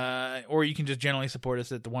 Or you can just generally support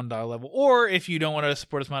us at the $1 level. Or if you don't want to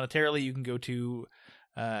support us monetarily, you can go to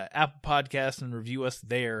Apple Podcasts and review us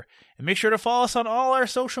there. And make sure to follow us on all our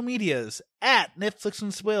social medias at Netflix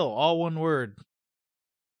and Swill, all one word.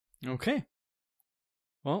 Okay.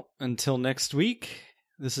 Well, until next week,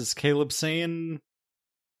 this is Caleb saying,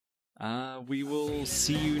 we will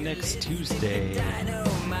see you next Tuesday.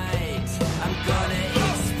 Dynamite, I'm gonna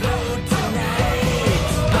explode tonight.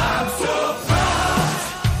 I'm so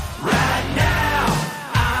pumped right now.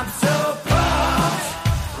 I'm so pumped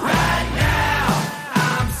right now.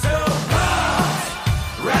 I'm so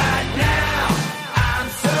pumped right now. I'm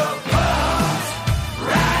so pumped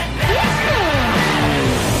right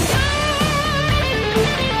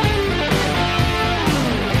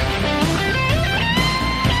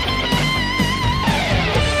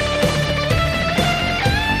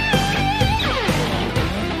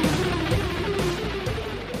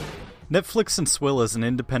Netflix and Swill is an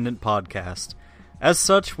independent podcast. As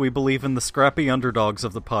such, we believe in the scrappy underdogs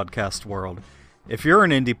of the podcast world. If you're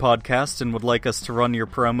an indie podcast and would like us to run your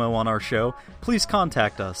promo on our show, please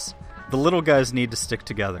contact us. The little guys need to stick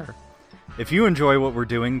together. If you enjoy what we're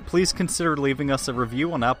doing, please consider leaving us a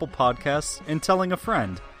review on Apple Podcasts and telling a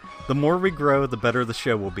friend. The more we grow, the better the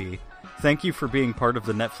show will be. Thank you for being part of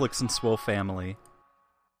the Netflix and Swill family.